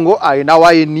Nalongo alina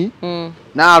wayini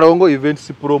Nalongo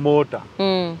events promoter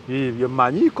bye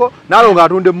manyiko Nalongo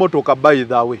atunda emmotoka by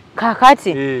the way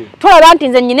kakati tulaba nti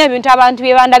nze nnyina ebintu abantu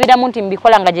bye bandabiramu nti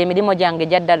mbikola nga gye emirimu gyange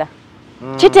gyaddala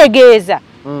kitegeeza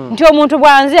nti omuntu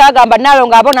bwanze agamba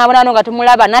Nalongo abonaabonano nga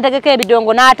tumulaba n'ategeka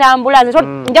ebidongo n'atambula nze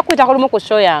nja kuyitako lumu ku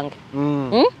show yange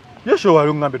yo show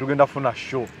wali ngambe tugenda funa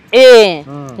show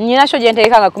nyina show gye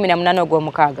nteeka nga 18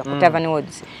 ogw'omukaaga ku Tavern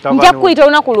Woods nja kuyita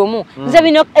olunaku lumu nze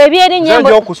bino ebyerinnya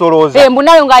nje okusolooza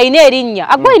Nalongo alina erinnya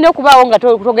agwe alina okubaawo nga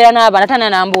togera n'abaana tana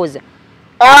nambuuza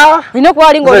olina okuba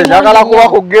ali njagala kuba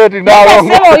ku gate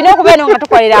Nalongo olina okuba eno nga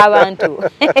tukolera abantu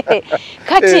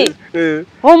kati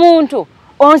omuntu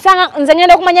onsanga nze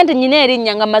ngenda okumanya nti nyina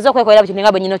erinnya nga mmaze okwekolera bukino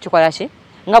nga bwe nyina okikola ki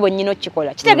nga bwe nyina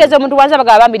okikola kitegeeza omuntu wanza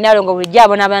bagaba bambi Nalongo bulijjo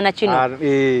abonaabona kino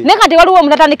naye kati waliwo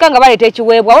omuntu atandika nga baleeta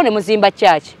ekiweebwawo ne muzimba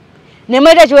kyaki ne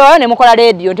muleeta ekiweebwawo ne mukola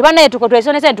leediyo nti bannaye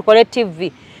twesonesa ne tukole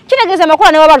TV kitegeeza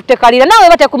Makula ne waba tutekalira nawe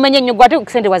batekumenya ennyo ate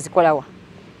sente wazikolawa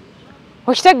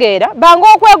okitegeera banga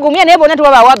okwegumya naye bonna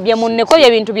tewabawabbye munneko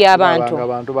ebintu by'abantu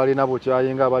abantu balina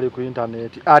bukyayi nga bali ku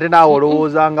internet ate naawe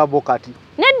olowooza nga bo kati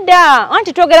nedda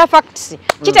anti twogera facts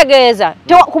kitegeeza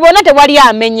ku bonna tewali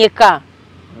amenyeka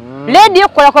leediyo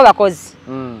kukolako bakozi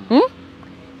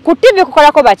ku TV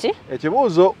kukolako baki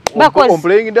ekibuuzo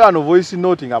omplaying down voice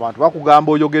note nga abantu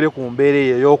bakugamba oyogere ku mbeera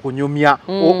eyo ey'okunyumya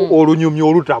olunyumya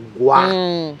olutaggwa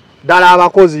ddala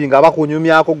abakozi nga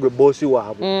bakunyumyako gwe boosi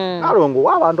waabwe Nalongo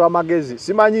w'abantu amagezi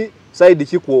simanyi side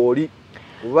kikwoli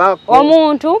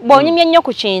omuntu bw'onyumya ennyo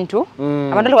ku kintu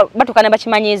abantu batukana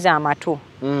bakimanyiiza amatu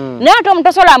naye ate omuntu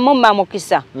osobola mumma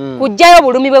mukisa kujjayo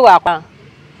bulumi bwe bwakwa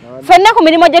ffenna ku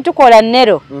mirimu gye tukola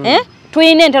nnero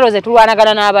tulina entalo ze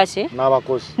tulwanagana n'abaki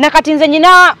nakati nze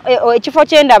nyina ekifo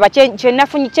kyendaba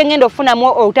kyengenda okufunamu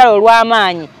olutalo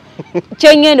olw'amaanyi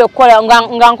kyengenda okukola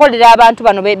nga nkolera abantu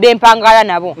bano bempangala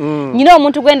nabo nyina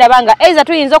omuntu gwendaba nga eiza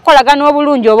tuyinza okukolagana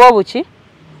obulungi oba obuki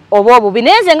oba obubi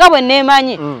nenze nga bwe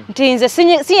neemanyi nti nze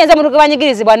sinyenza muntu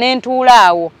gebanyigirizibwa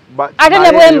n'entuulaawo ate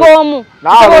ne bwemboomu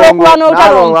nsobola okuba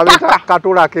n'olutalo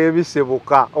katula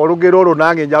kebisebuka olugero olwo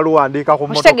nange nja luwandiika ku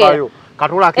mmotokayo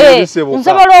katula kebisebuka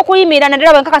nsobola okuyimira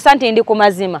naddala bwe nkakasa nti ndi ku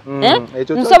mazima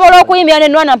nsobola okuyimira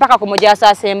nenwana mpaka ku mujaasa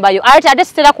asembayo ate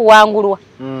sitera kuwangulwa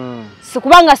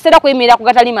kubanga sitera kuyimirira ku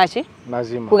gatali maki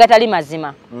ku gatali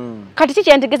mazima kati ki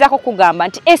kyentegezaako kugamba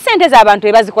nti esente z'abantu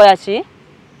ebazikola ki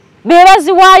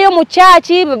bebaziwaayo mu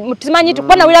kyaki tumanyi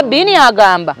tukonawira Biini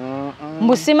agamba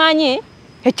mbusimanyi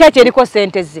ekyaki eriko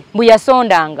sente ze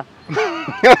mbuyasondanga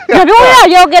nabiwulira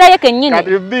abyogerayo kennyini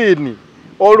kati Biini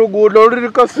oluguudo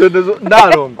luliko sente zo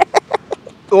Nalongo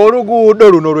oluguudo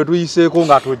luno lwe tuyiseeko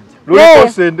nga tujja luliko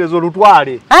sente zo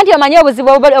lutwale anti omanyi obuzibu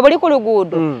obuli ku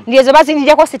luguudo ndi ezo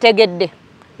bazinjijako sitegedde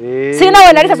sirina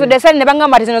we nali sasudde sente ne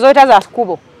bangamba ti zino zoyita za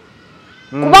kkubo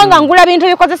kubanga ngula bintu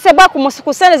bikozesebwa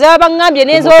ku sente ze baba ngambye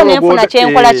n'enzolo n'enfuna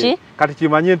kyenkola ki kati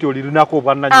kimanye nti olirinako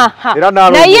obwannannyini era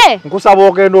Nalongo nkusaba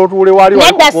ogenda otuule wali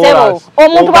nedda ssebo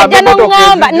omuntu bwajja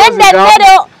n'oŋŋamba nedda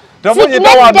nnero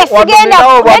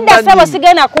nedda ssebo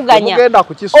sigenda kuganya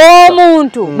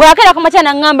omuntu bw'akeera ku makya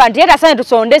n'aŋŋamba nti yeta sane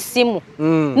tusonde essimu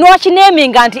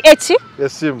n'okineeminga nti eki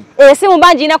essimu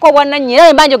mba ngirinako obwannannyini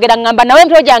era mba njogera ŋŋamba nawe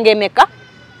emitolo gyange emeka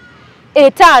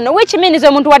 5 which means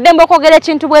omuntu waddembe okwogera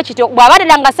ekintu bwe kityo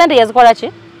bw'abaddira nga sente yazikola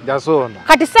ki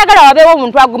kati saagala wabeewo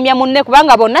omuntu agumya munne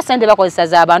kubanga bonna sente bakozesa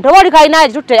z'abantu oba oli kalina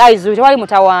tutte aizu tewali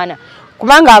mutawaana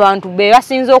kubanga abantu be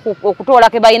basinze okutoola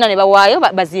ke balina ne bawaayo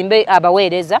bazimbe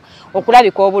abaweereza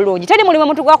okulabika obulungi teri mulimu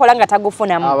omuntu gwakola nga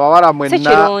tagufunamu abawala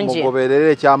mwenna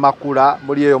mugoberere ekyamakula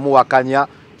muli eyo muwakanya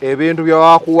ebintu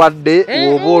byawakuwadde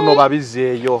oba ono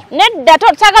babizeeyo nedda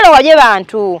tagala waje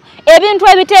bantu ebintu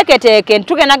ebiteeketeeke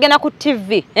tugendagenda ku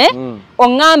TV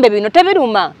oŋŋambe bino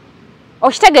tebiruma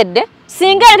okitegedde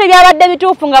singa ebintu byabadde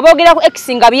bituufu nga boogera ku X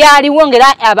nga byaliwo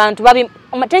ngera abantu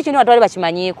tekino batwali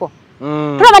bakimanyiiko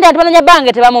tulaba nti bananya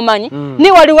bange tebamumanyi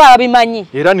ni waliwo ababimanyi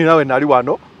era ninawe nali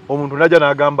wano omuntu najja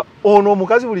n'agamba ono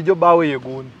omukazi bulijjo bbaawe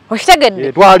yegundi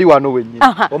okitegedde twali wano wennyini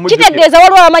kitegeeza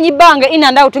waliwo abamanyi bange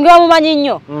inandawuti ngebamumanyi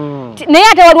nnyo naye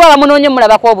ate waliwo abamunoonye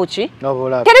mulabako obuki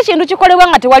teri kintu kikolebwa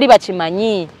nga tewali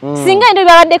bakimanyi singa ebintu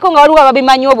byabaddeko nga waliwo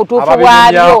ababimanyi obutuufu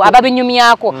bwabyo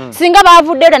ababinyumyako singa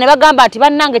baavudde era ne bagamba nti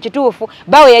bannange kituufu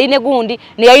bawe yayine gundi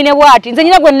ne yayine bwati nze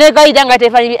nyina gwe negayida nga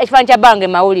ekifaananyi kya bange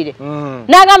mawulire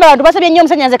n'agamba abantu basabye nnyo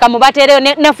omusajja nze kamubateereyo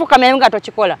nefukamira nga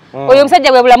tokikola oyo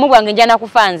omusajja bwe bulamu bwange njana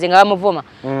kufanze nga bamuvuma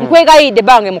nkwegayidde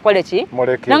bange mukole ki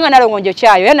nanga Nalongo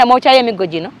njokyayo yana mokyayo emigo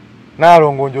gino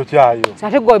Nalongo njokyayo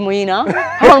sate gwe muyina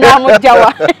nga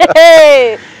mujjawa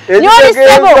nyoli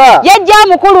sebo yajja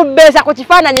mukulu besa ku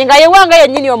kifaananyi nga yewanga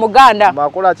yennyini omuganda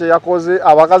Makula kye yakoze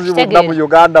abakazi bonna mu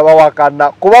Uganda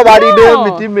bawakana kuba balina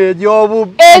emitima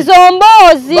egy'obubi ezo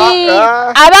mboozi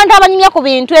abantu abanyumya ku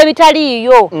bintu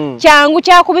ebitaliiyo kyangu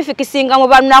kyakubifikisinga mu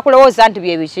bantu nakulowooza nti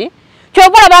bye biki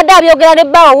kyovola badde abyogera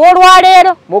nebbawo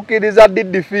w'olwaleero mukkiriza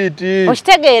didifiti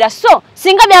okitegeera so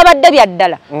singa byabadde bya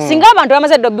ddala singa abantu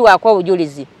bamaze dde obbiwaako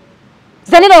obujulizi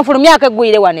zanira onfulumyako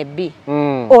eggwire wano ebbi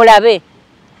olabe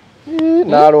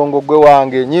Nalongo gwe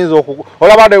wange nyinza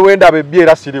olaba ne wendaba ebbi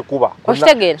era sirikuba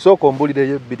okitegeera sooka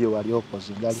ombulireyo ebbiri wali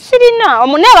okoze sirina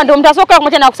n'abantu omuntu asookera ku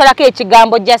makya nakusalako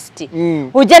ekigambo just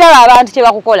ujjalaba abantu kye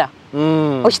bakukola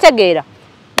okitegeera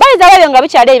bayiza babyo nga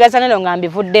bikyali ebibazaniro nga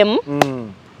mbivuddemu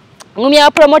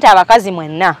ngumya promota abakazi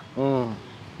mwenna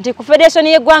nti ku federation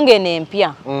y'eggwanga eno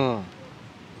empya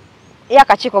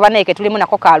y'akakiiko bannayike tulimu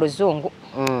nako ka luzungu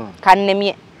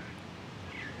kannemye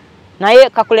naye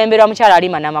kakulemberwa mukyala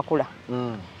alima n'amakula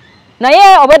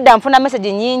naye obwedda nfuna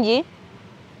message nyingi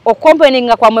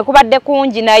okompeninga kwamwe kubadde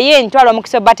kungi naye ntwala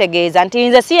omukisa bategeeza nti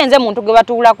nze siyenze muntu gwe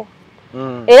batuulako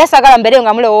era sagala mbere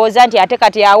nga mulowooza nti ate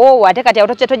kati awo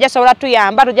tojja sobola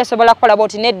tuyamba tojja sobola kukola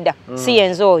boti nedda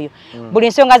siyenze oyo buli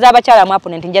nsonga z'abakyala mu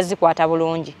aponenti nja zikwata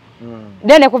bulungi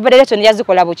ne ku federation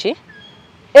yazikola buki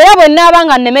era bwe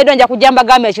nnaabanga nnemeddwa nja kujja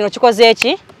mbagamba kino kikoze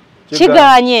eki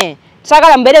kiganye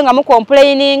sagala mbere nga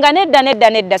mukomplaininga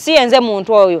nedda siyenze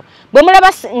muntu oyo bwe mulaba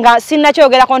nga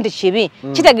sinnakyogerako nti kibi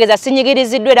kitegeeza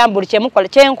sinyigiriziddwa era buli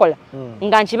kyenkola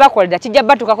nga nkibakolera kijja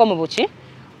batukako mu buki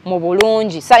mu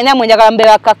bulungi saina mwenjagala mbe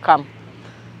bakakkamu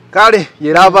kale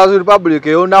Lovers Republic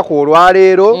ey'olunaku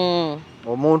olwaleero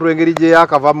omuntu engeri gye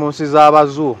yakava mu nsi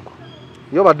z'abazungu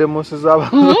yo badde mu nsi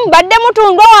z'abazungu badde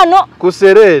mutundwa wano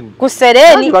ku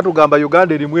Sereni batugamba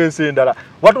Uganda erimu ensi endala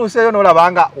watuuseeyo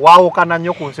n'olabanga waawukana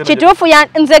nnyo ku nsi kituufu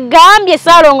nze gambye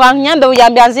Saalongo anyambe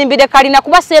buyambi anzimbire kalina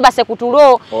kuba seebase ku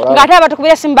tulo ng'ate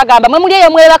abatukubira simu bagamba mwe muli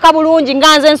eyo mwebaka bulungi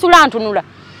nga nze nsula ntunula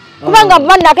kubanga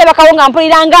bannake bakawo nga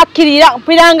mpuliranga akkirira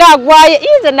mpuliranga agwaye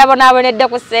nze nabonaabonedde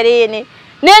ku Sereni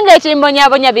Nenga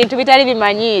ekimbonyabonya bintu bitali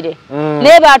bimanyire.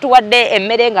 Ne batuwadde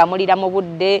emmere nga mulira mu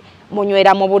budde,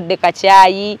 munywera mu budde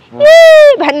kacyayi.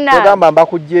 Banna. Tugamba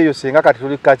mbakujjeeyo senga kati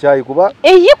tuli kacyayi kuba.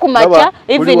 Eyi kumacha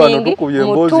evening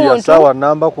Mboozi ya sawa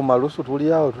namba ku malusu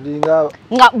tuli awo tulinga.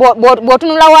 Nga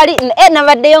botunula wali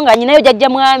nabaddeyo nga nyinayo jajja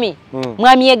mwami.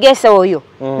 Mwami yegese oyo.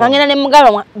 Mangena ne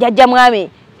mugalo jajja mwami.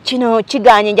 Kino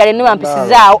kiganye njale no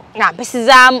ampisizawo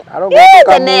nampisizamu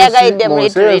ne yagaide mu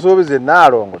retreat nsobize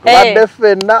Nalongo tubadde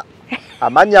fenna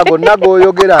amanya gonna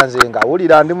goyogera nze nga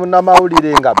wulira ndi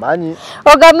munamawulire nga manyi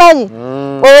ogamanyi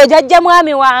ojajja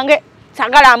mwami wange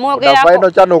sagala amwogerako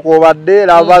final channel ko badde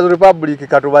Lovers Republic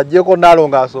katubajjeko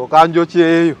Nalongo asooka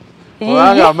njokyeyo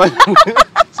obanga amanyi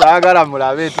sagala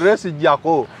mulabe trace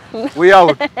jjako we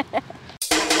out